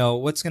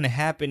 what's going to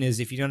happen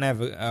is if you don't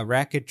have a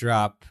racket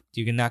drop,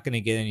 you're not going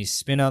to get any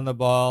spin on the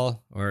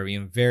ball, or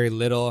even very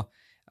little.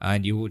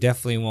 And you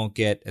definitely won't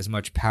get as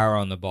much power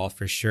on the ball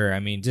for sure. I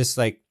mean, just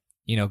like,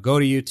 go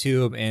to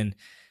YouTube and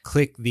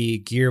click the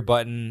gear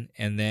button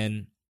and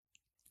then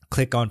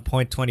click on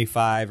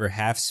 0.25 or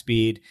half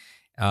speed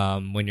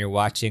when you're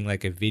watching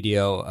like a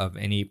video of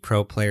any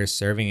pro player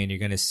serving, and you're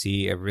going to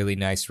see a really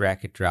nice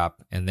racket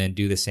drop. And then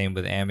do the same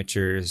with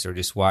amateurs, or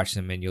just watch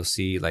them and you'll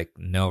see like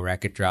no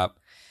racket drop.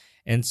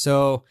 And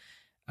so,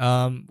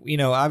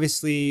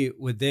 obviously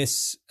with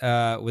this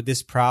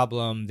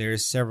problem,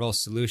 there's several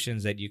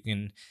solutions that you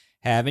can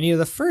have. And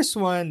the first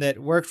one that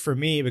worked for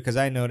me, because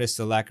I noticed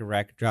a lack of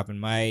racket drop in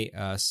my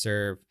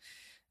serve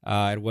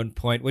at one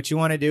point, what you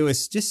want to do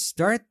is just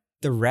start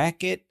the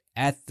racket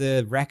at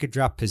the racket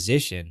drop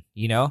position,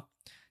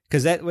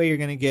 because that way you're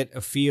going to get a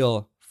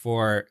feel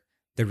for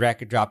the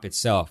racket drop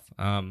itself.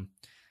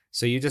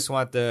 So you just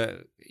want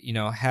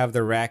have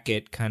the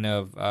racket kind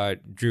of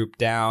droop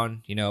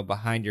down,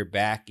 behind your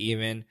back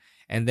even,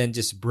 and then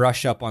just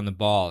brush up on the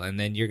ball. And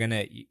then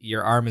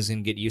your arm is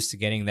going to get used to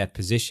getting that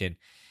position.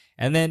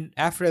 And then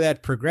after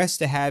that, progress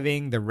to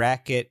having the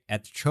racket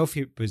at the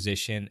trophy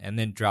position, and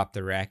then drop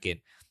the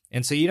racket.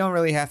 And so you don't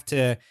really have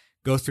to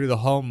go through the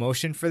whole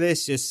motion for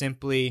this. Just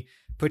simply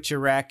put your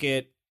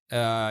racket,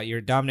 your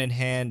dominant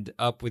hand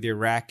up with your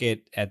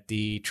racket at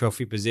the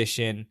trophy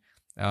position.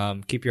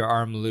 Keep your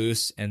arm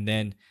loose, and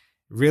then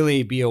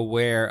really be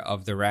aware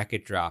of the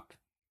racket drop.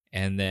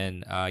 And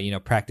then,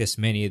 practice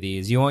many of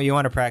these. You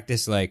want to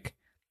practice like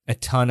a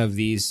ton of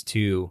these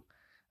too,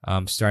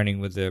 starting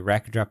with the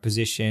racket drop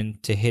position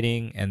to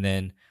hitting, and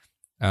then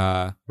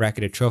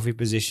racket at trophy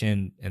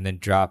position, and then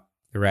drop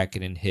the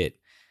racket and hit.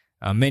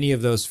 Many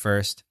of those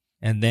first.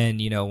 And then,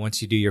 once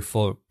you do your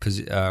full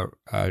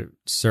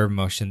serve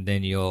motion,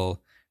 then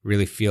you'll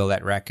really feel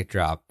that racket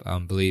drop.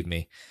 Believe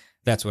me,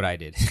 that's what I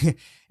did.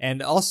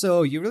 And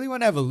also, you really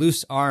want to have a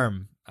loose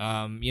arm.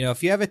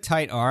 If you have a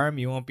tight arm,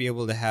 you won't be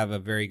able to have a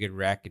very good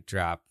racket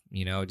drop.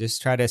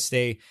 Just try to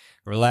stay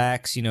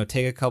relaxed,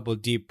 take a couple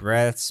deep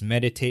breaths,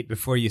 meditate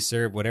before you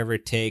serve, whatever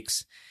it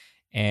takes.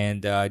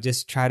 And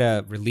just try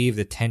to relieve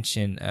the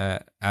tension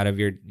out of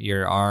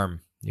your arm.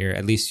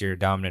 At least your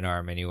dominant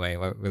arm anyway,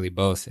 really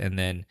both, and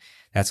then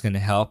that's going to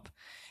help.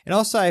 And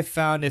also I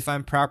found if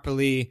I'm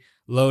properly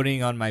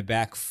loading on my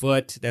back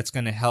foot, that's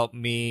going to help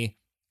me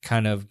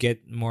kind of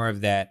get more of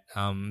that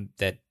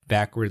that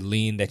backward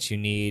lean that you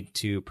need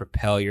to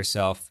propel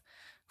yourself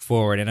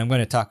forward. And I'm going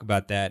to talk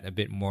about that a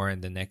bit more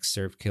in the next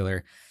serve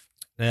killer.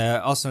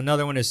 Also,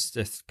 another one is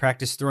to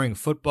practice throwing a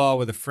football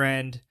with a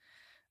friend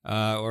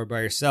or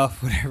by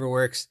yourself, whatever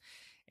works.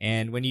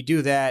 And when you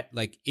do that,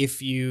 like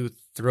if you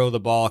throw the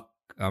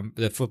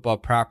football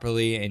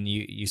properly and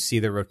you see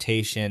the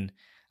rotation,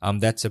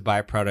 that's a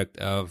byproduct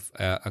of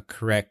a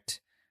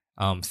correct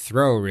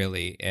throw,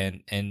 really.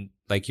 And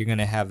like you're going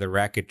to have the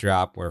racket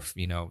drop, or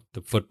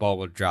the football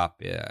will drop,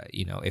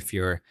 if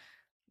you're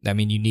I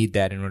mean, you need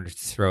that in order to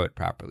throw it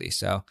properly.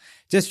 So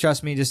just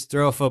trust me, just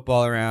throw a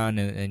football around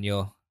and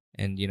you'll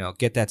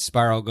get that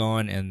spiral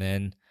going. And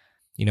then,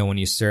 when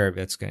you serve,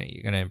 you're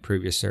going to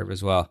improve your serve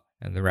as well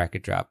and the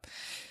racket drop.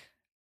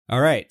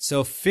 All right.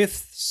 So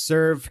fifth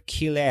serve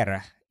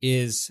killer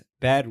is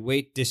bad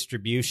weight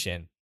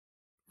distribution.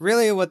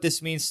 Really what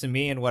this means to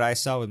me and what I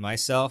saw with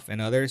myself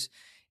and others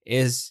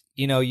is,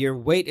 your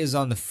weight is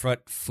on the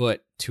front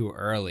foot too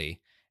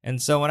early.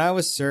 And so when I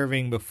was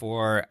serving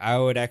before, I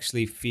would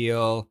actually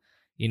feel,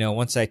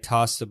 once I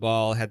tossed the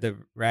ball, had the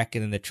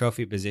racket in the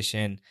trophy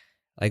position,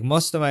 like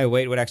most of my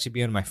weight would actually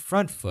be on my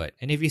front foot.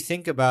 And if you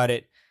think about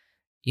it,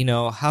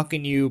 how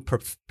can you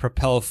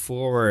propel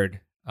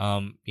forward,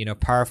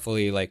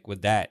 powerfully like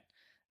with that?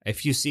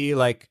 If you see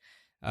like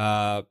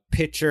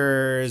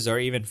pitchers or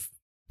even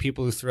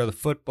people who throw the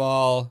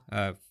football,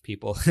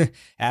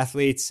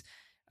 athletes,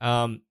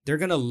 they're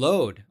going to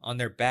load on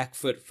their back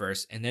foot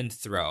first and then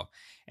throw.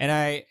 And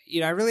I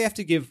really have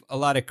to give a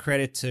lot of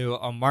credit to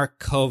Mark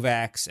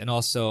Kovacs and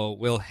also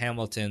Will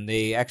Hamilton.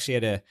 They actually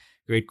had a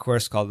great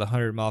course called the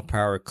 100 Mile Per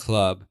Hour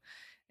Club,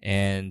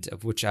 and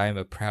of which I am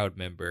a proud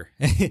member.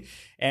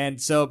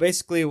 And so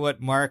basically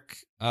what Mark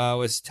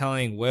was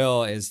telling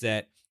Will is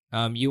that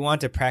you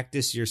want to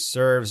practice your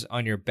serves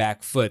on your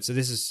back foot. So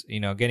this is,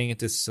 getting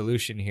into the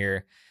solution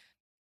here.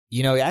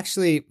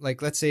 Actually,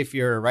 like let's say if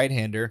you're a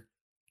right-hander,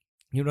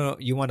 you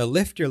want to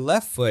lift your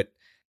left foot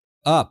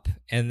up,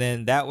 and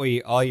then that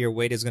way all your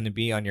weight is going to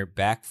be on your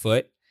back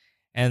foot,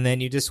 and then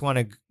you just want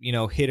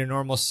to hit a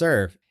normal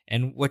serve.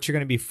 And what you're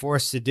going to be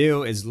forced to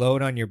do is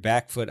load on your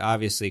back foot,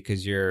 obviously,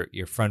 because your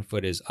front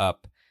foot is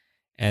up,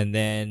 and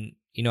then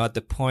at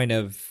the point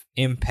of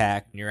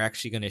impact you're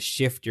actually going to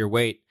shift your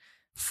weight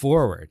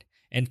forward.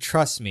 And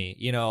trust me,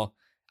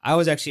 I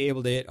was actually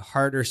able to hit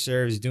harder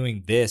serves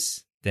doing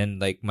this than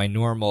like my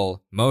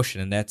normal motion,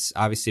 and that's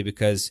obviously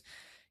because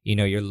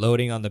you're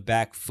loading on the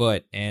back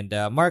foot. And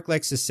Mark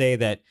likes to say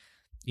that,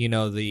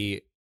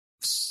 the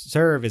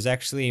serve is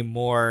actually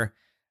more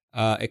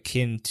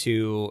akin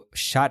to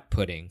shot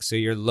putting. So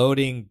you're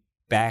loading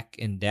back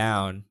and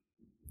down,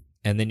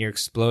 and then you're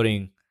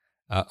exploding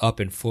up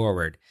and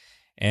forward.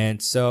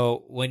 And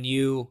so when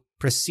you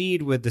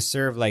proceed with the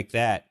serve like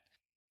that,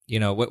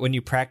 when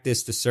you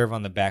practice the serve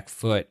on the back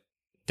foot,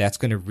 that's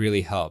going to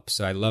really help.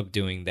 So I love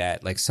doing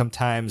that. Like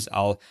sometimes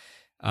I'll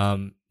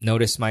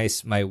notice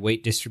my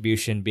weight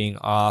distribution being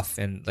off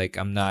and like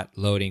I'm not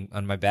loading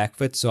on my back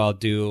foot. So I'll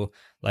do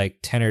like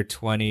 10 or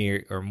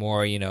 20 or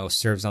more,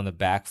 serves on the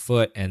back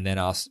foot, and then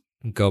I'll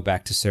go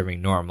back to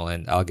serving normal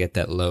and I'll get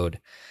that load,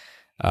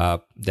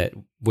 that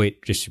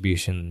weight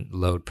distribution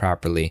load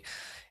properly.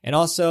 And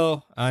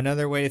also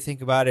another way to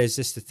think about it is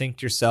just to think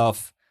to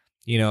yourself,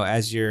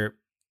 as you're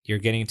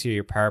getting to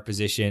your power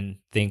position,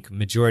 think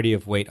majority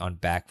of weight on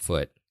back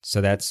foot. So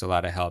that's a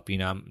lot of help.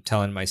 I'm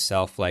telling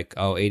myself like,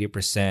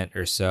 80%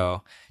 or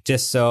so,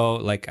 just so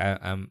like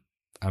I'm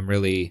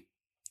really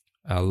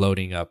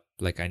loading up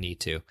like I need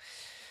to.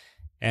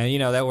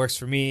 And, that works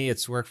for me.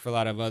 It's worked for a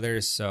lot of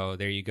others. So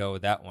there you go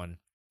with that one.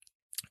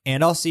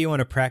 And also you want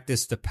to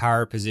practice the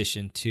power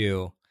position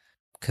too,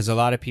 because a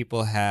lot of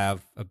people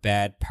have a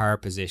bad power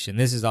position.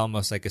 This is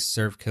almost like a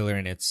serve killer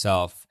in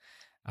itself.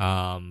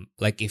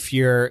 Like if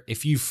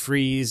you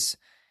freeze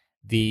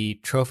the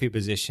trophy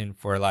position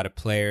for a lot of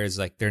players,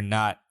 like they're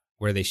not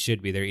where they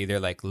should be. They're either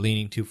like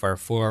leaning too far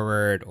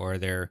forward, or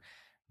their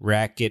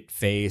racket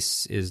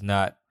face is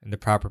not in the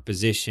proper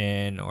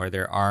position, or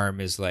their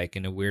arm is like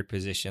in a weird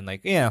position,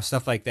 like,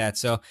 stuff like that.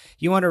 So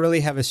you want to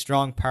really have a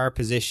strong power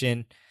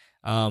position,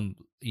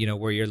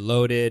 where you're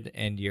loaded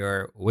and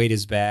your weight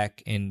is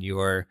back and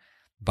your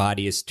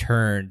body is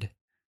turned.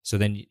 So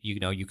then,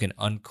 you can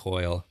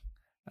uncoil,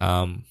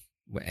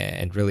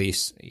 and really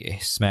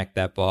smack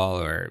that ball,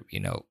 or,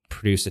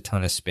 produce a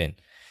ton of spin.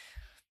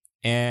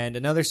 And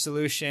another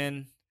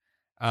solution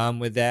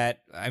with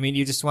that,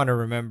 you just want to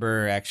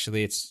remember,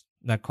 actually, it's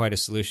not quite a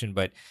solution,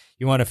 but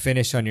you want to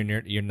finish on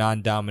your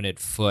non-dominant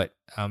foot,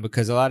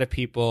 because a lot of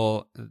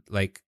people,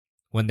 like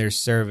when they're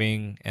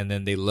serving and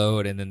then they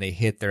load and then they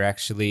hit, they're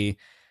actually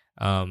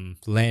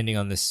landing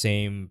on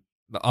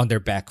their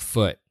back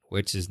foot,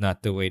 which is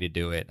not the way to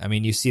do it.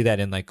 You see that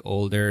in like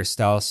older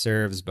style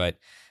serves, but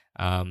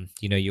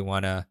you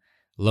want to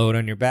load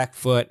on your back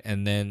foot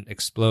and then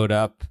explode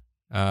up,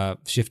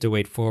 shift the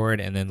weight forward,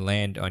 and then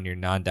land on your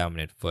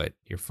non-dominant foot,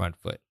 your front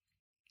foot.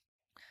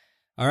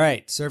 All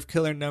right, serve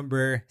killer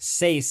number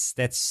 6,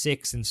 that's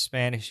 6 in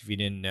Spanish if you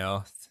didn't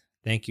know.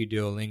 Thank you,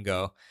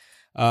 Duolingo.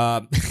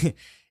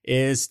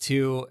 Is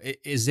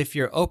if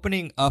you're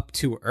opening up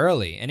too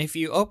early. And if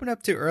you open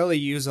up too early,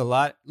 you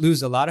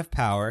lose a lot of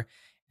power,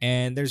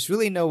 and there's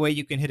really no way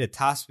you can hit a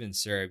topspin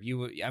serve.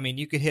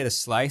 You could hit a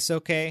slice,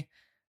 okay,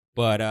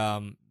 but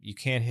you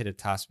can't hit a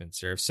topspin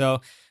serve.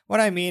 So what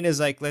I mean is,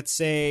 like, let's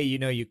say,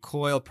 you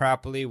coil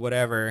properly,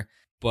 whatever,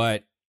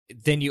 but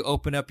then you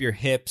open up your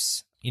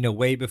hips,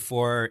 way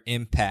before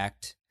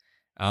impact,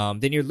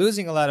 then you're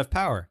losing a lot of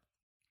power.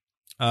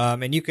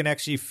 And you can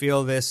actually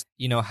feel this,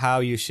 how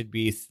you should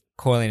be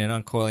coiling and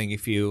uncoiling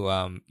if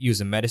you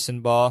use a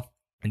medicine ball.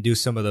 and do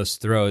some of those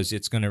throws,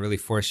 it's going to really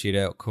force you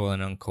to coil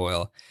and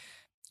uncoil,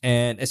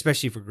 and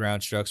especially for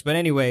ground strokes. But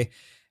anyway,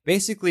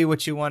 basically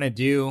what you want to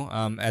do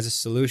as a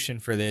solution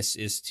for this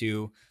is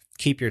to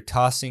keep your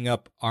tossing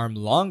up arm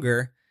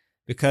longer,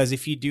 because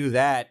if you do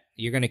that,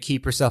 you're going to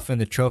keep yourself in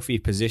the trophy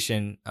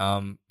position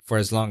for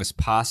as long as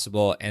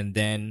possible, and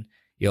then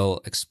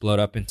you'll explode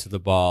up into the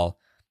ball,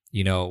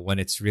 when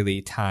it's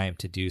really time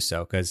to do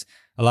so. Because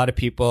a lot of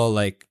people,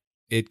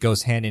 it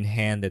goes hand in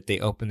hand that they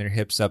open their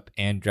hips up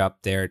and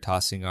drop their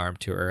tossing arm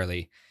too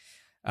early.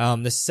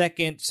 The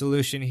second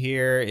solution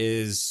here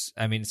is,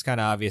 it's kind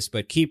of obvious,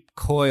 but keep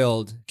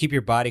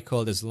your body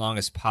coiled as long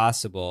as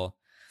possible.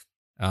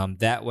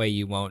 That way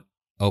you won't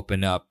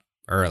open up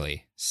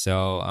early.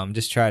 So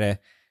just try to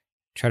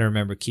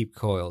remember, keep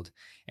coiled.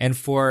 And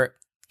for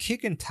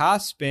kick and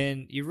toss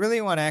spin, you really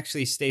want to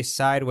actually stay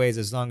sideways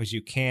as long as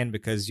you can,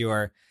 because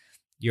your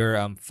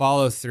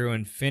follow through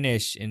and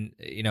finish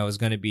is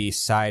going to be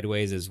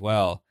sideways as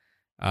well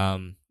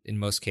in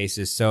most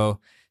cases. So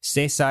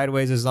stay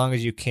sideways as long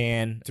as you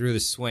can through the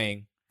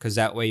swing, because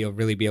that way you'll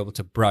really be able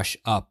to brush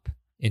up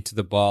into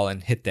the ball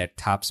and hit that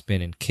top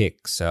spin and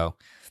kick. So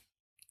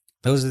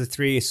those are the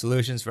three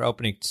solutions for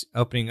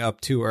opening up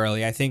too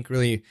early. I think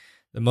really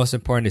the most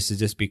important is to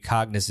just be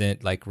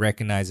cognizant,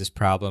 recognize this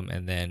problem,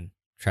 and then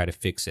try to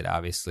fix it,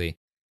 obviously.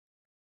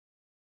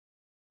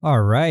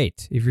 All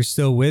right. If you're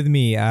still with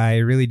me, I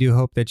really do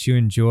hope that you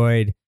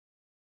enjoyed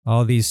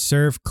all these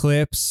serve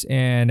clips,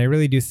 and I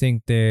really do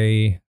think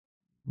they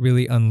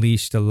really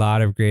unleashed a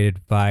lot of great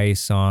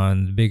advice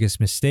on the biggest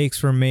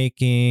mistakes we're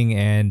making,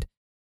 and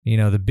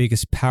the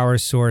biggest power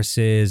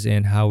sources,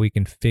 and how we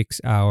can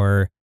fix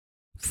our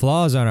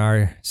flaws on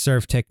our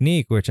serve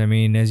technique, which,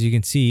 as you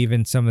can see,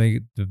 even some of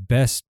the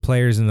best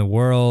players in the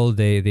world,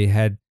 they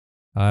had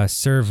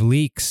serve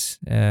leaks,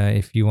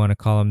 if you want to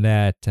call them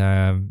that.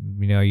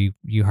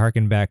 You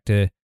harken back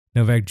to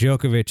Novak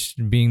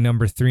Djokovic being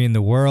number 3 in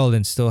the world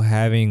and still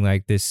having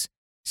this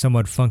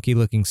somewhat funky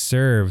looking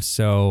serve.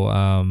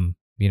 So,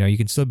 you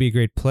can still be a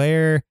great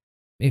player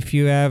if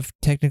you have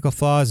technical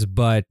flaws,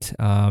 but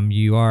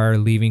you are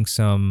leaving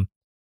some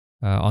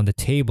on the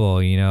table.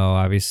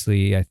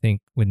 Obviously, I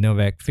think with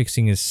Novak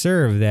fixing his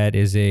serve, that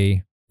is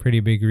a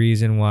pretty big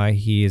reason why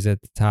he is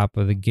at the top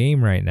of the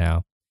game right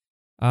now.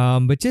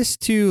 But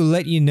just to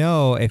let you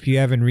know, if you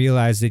haven't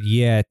realized it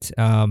yet,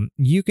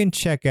 you can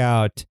check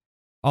out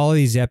all of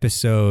these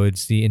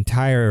episodes, the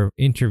entire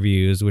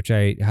interviews, which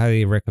I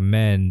highly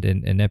recommend,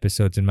 and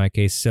episodes in my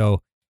case.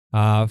 So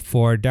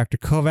for Dr.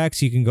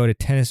 Kovacs, you can go to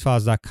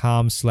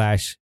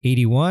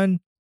tennisfiles.com/81.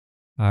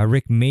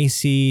 Rick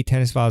Macy,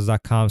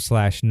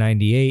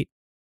 tennisfiles.com/98.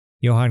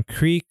 Johan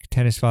Kriek,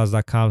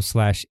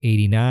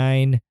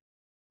 tennisfiles.com/89.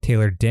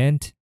 Taylor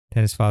Dent,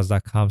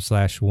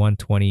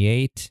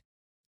 tennisfiles.com/128.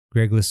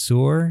 Greg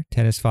Lesueur,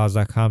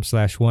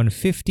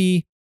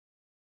 tennisfiles.com/150.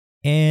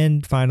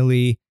 And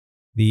finally,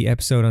 the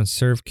episode on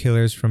serve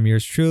killers from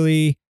yours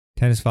truly,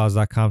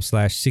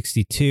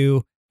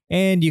 tennisfiles.com/62.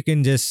 And you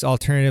can just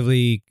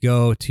alternatively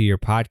go to your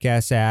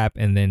podcast app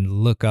and then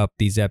look up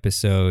these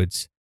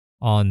episodes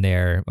on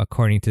there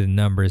according to the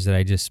numbers that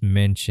I just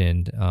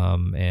mentioned.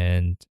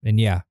 And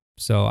yeah,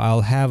 so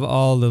I'll have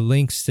all the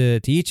links to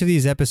each of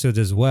these episodes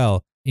as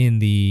well in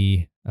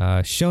the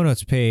show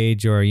notes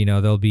page, or,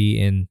 they'll be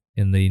in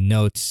the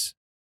notes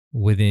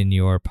within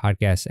your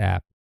podcast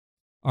app.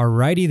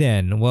 Alrighty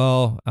then.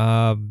 Well,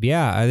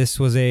 this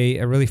was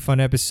a really fun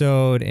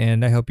episode,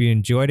 and I hope you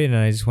enjoyed it. And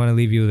I just want to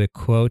leave you with a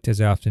quote,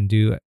 as I often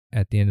do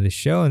at the end of the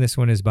show. And this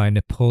one is by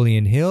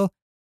Napoleon Hill.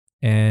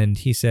 And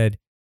he said,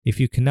 "If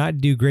you cannot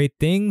do great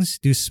things,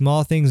 do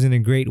small things in a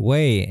great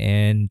way."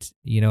 And,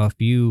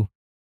 the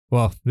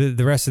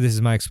rest of this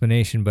is my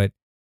explanation, but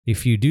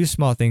if you do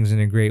small things in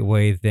a great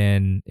way,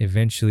 then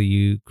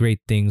eventually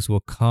great things will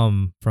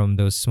come from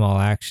those small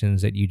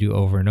actions that you do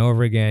over and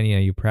over again.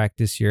 You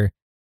practice your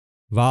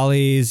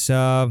volleys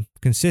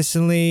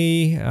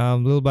consistently,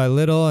 little by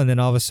little, and then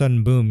all of a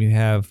sudden, boom, you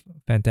have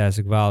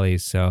fantastic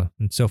volleys. So,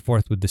 and so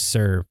forth with the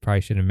serve. Probably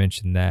should have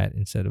mentioned that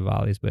instead of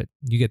volleys, but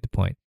you get the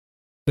point.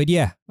 But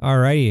yeah,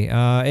 alrighty.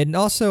 And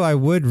also, I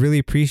would really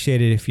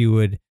appreciate it if you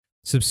would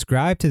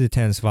subscribe to the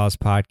Tennis Files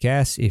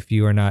podcast if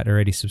you are not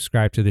already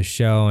subscribed to the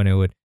show, and it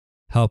would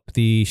help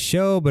the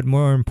show, but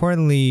more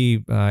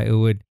importantly, it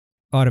would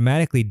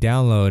automatically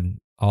download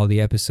all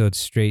the episodes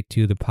straight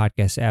to the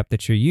podcast app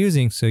that you're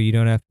using, so you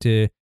don't have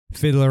to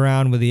fiddle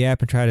around with the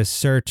app and try to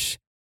search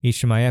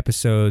each of my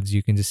episodes.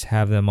 You can just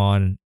have them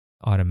on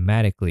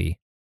automatically,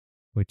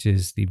 which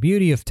is the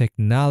beauty of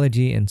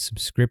technology and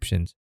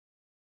subscriptions.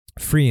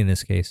 Free in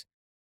this case.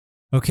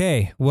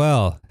 Okay,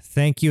 well,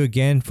 thank you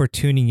again for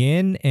tuning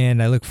in,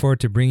 and I look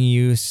forward to bringing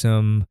you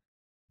some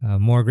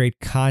more great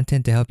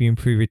content to help you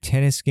improve your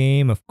tennis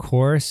game. Of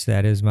course,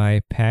 that is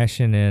my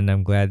passion, and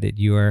I'm glad that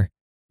you are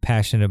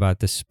passionate about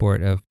the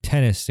sport of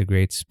tennis, the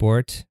great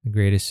sport, the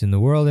greatest in the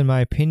world, in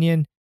my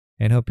opinion,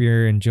 and hope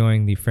you're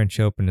enjoying the French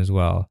Open as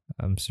well.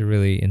 Some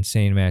really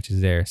insane matches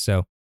there.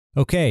 So,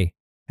 okay,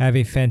 have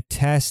a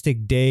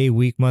fantastic day,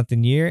 week, month,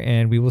 and year,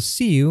 and we will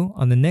see you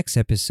on the next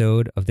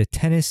episode of the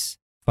Tennis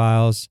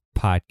Files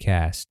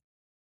Podcast.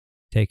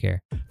 Take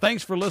care.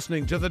 Thanks for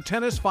listening to the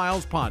Tennis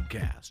Files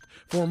Podcast.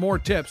 For more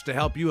tips to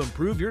help you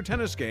improve your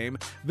tennis game,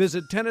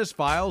 visit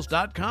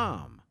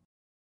tennisfiles.com.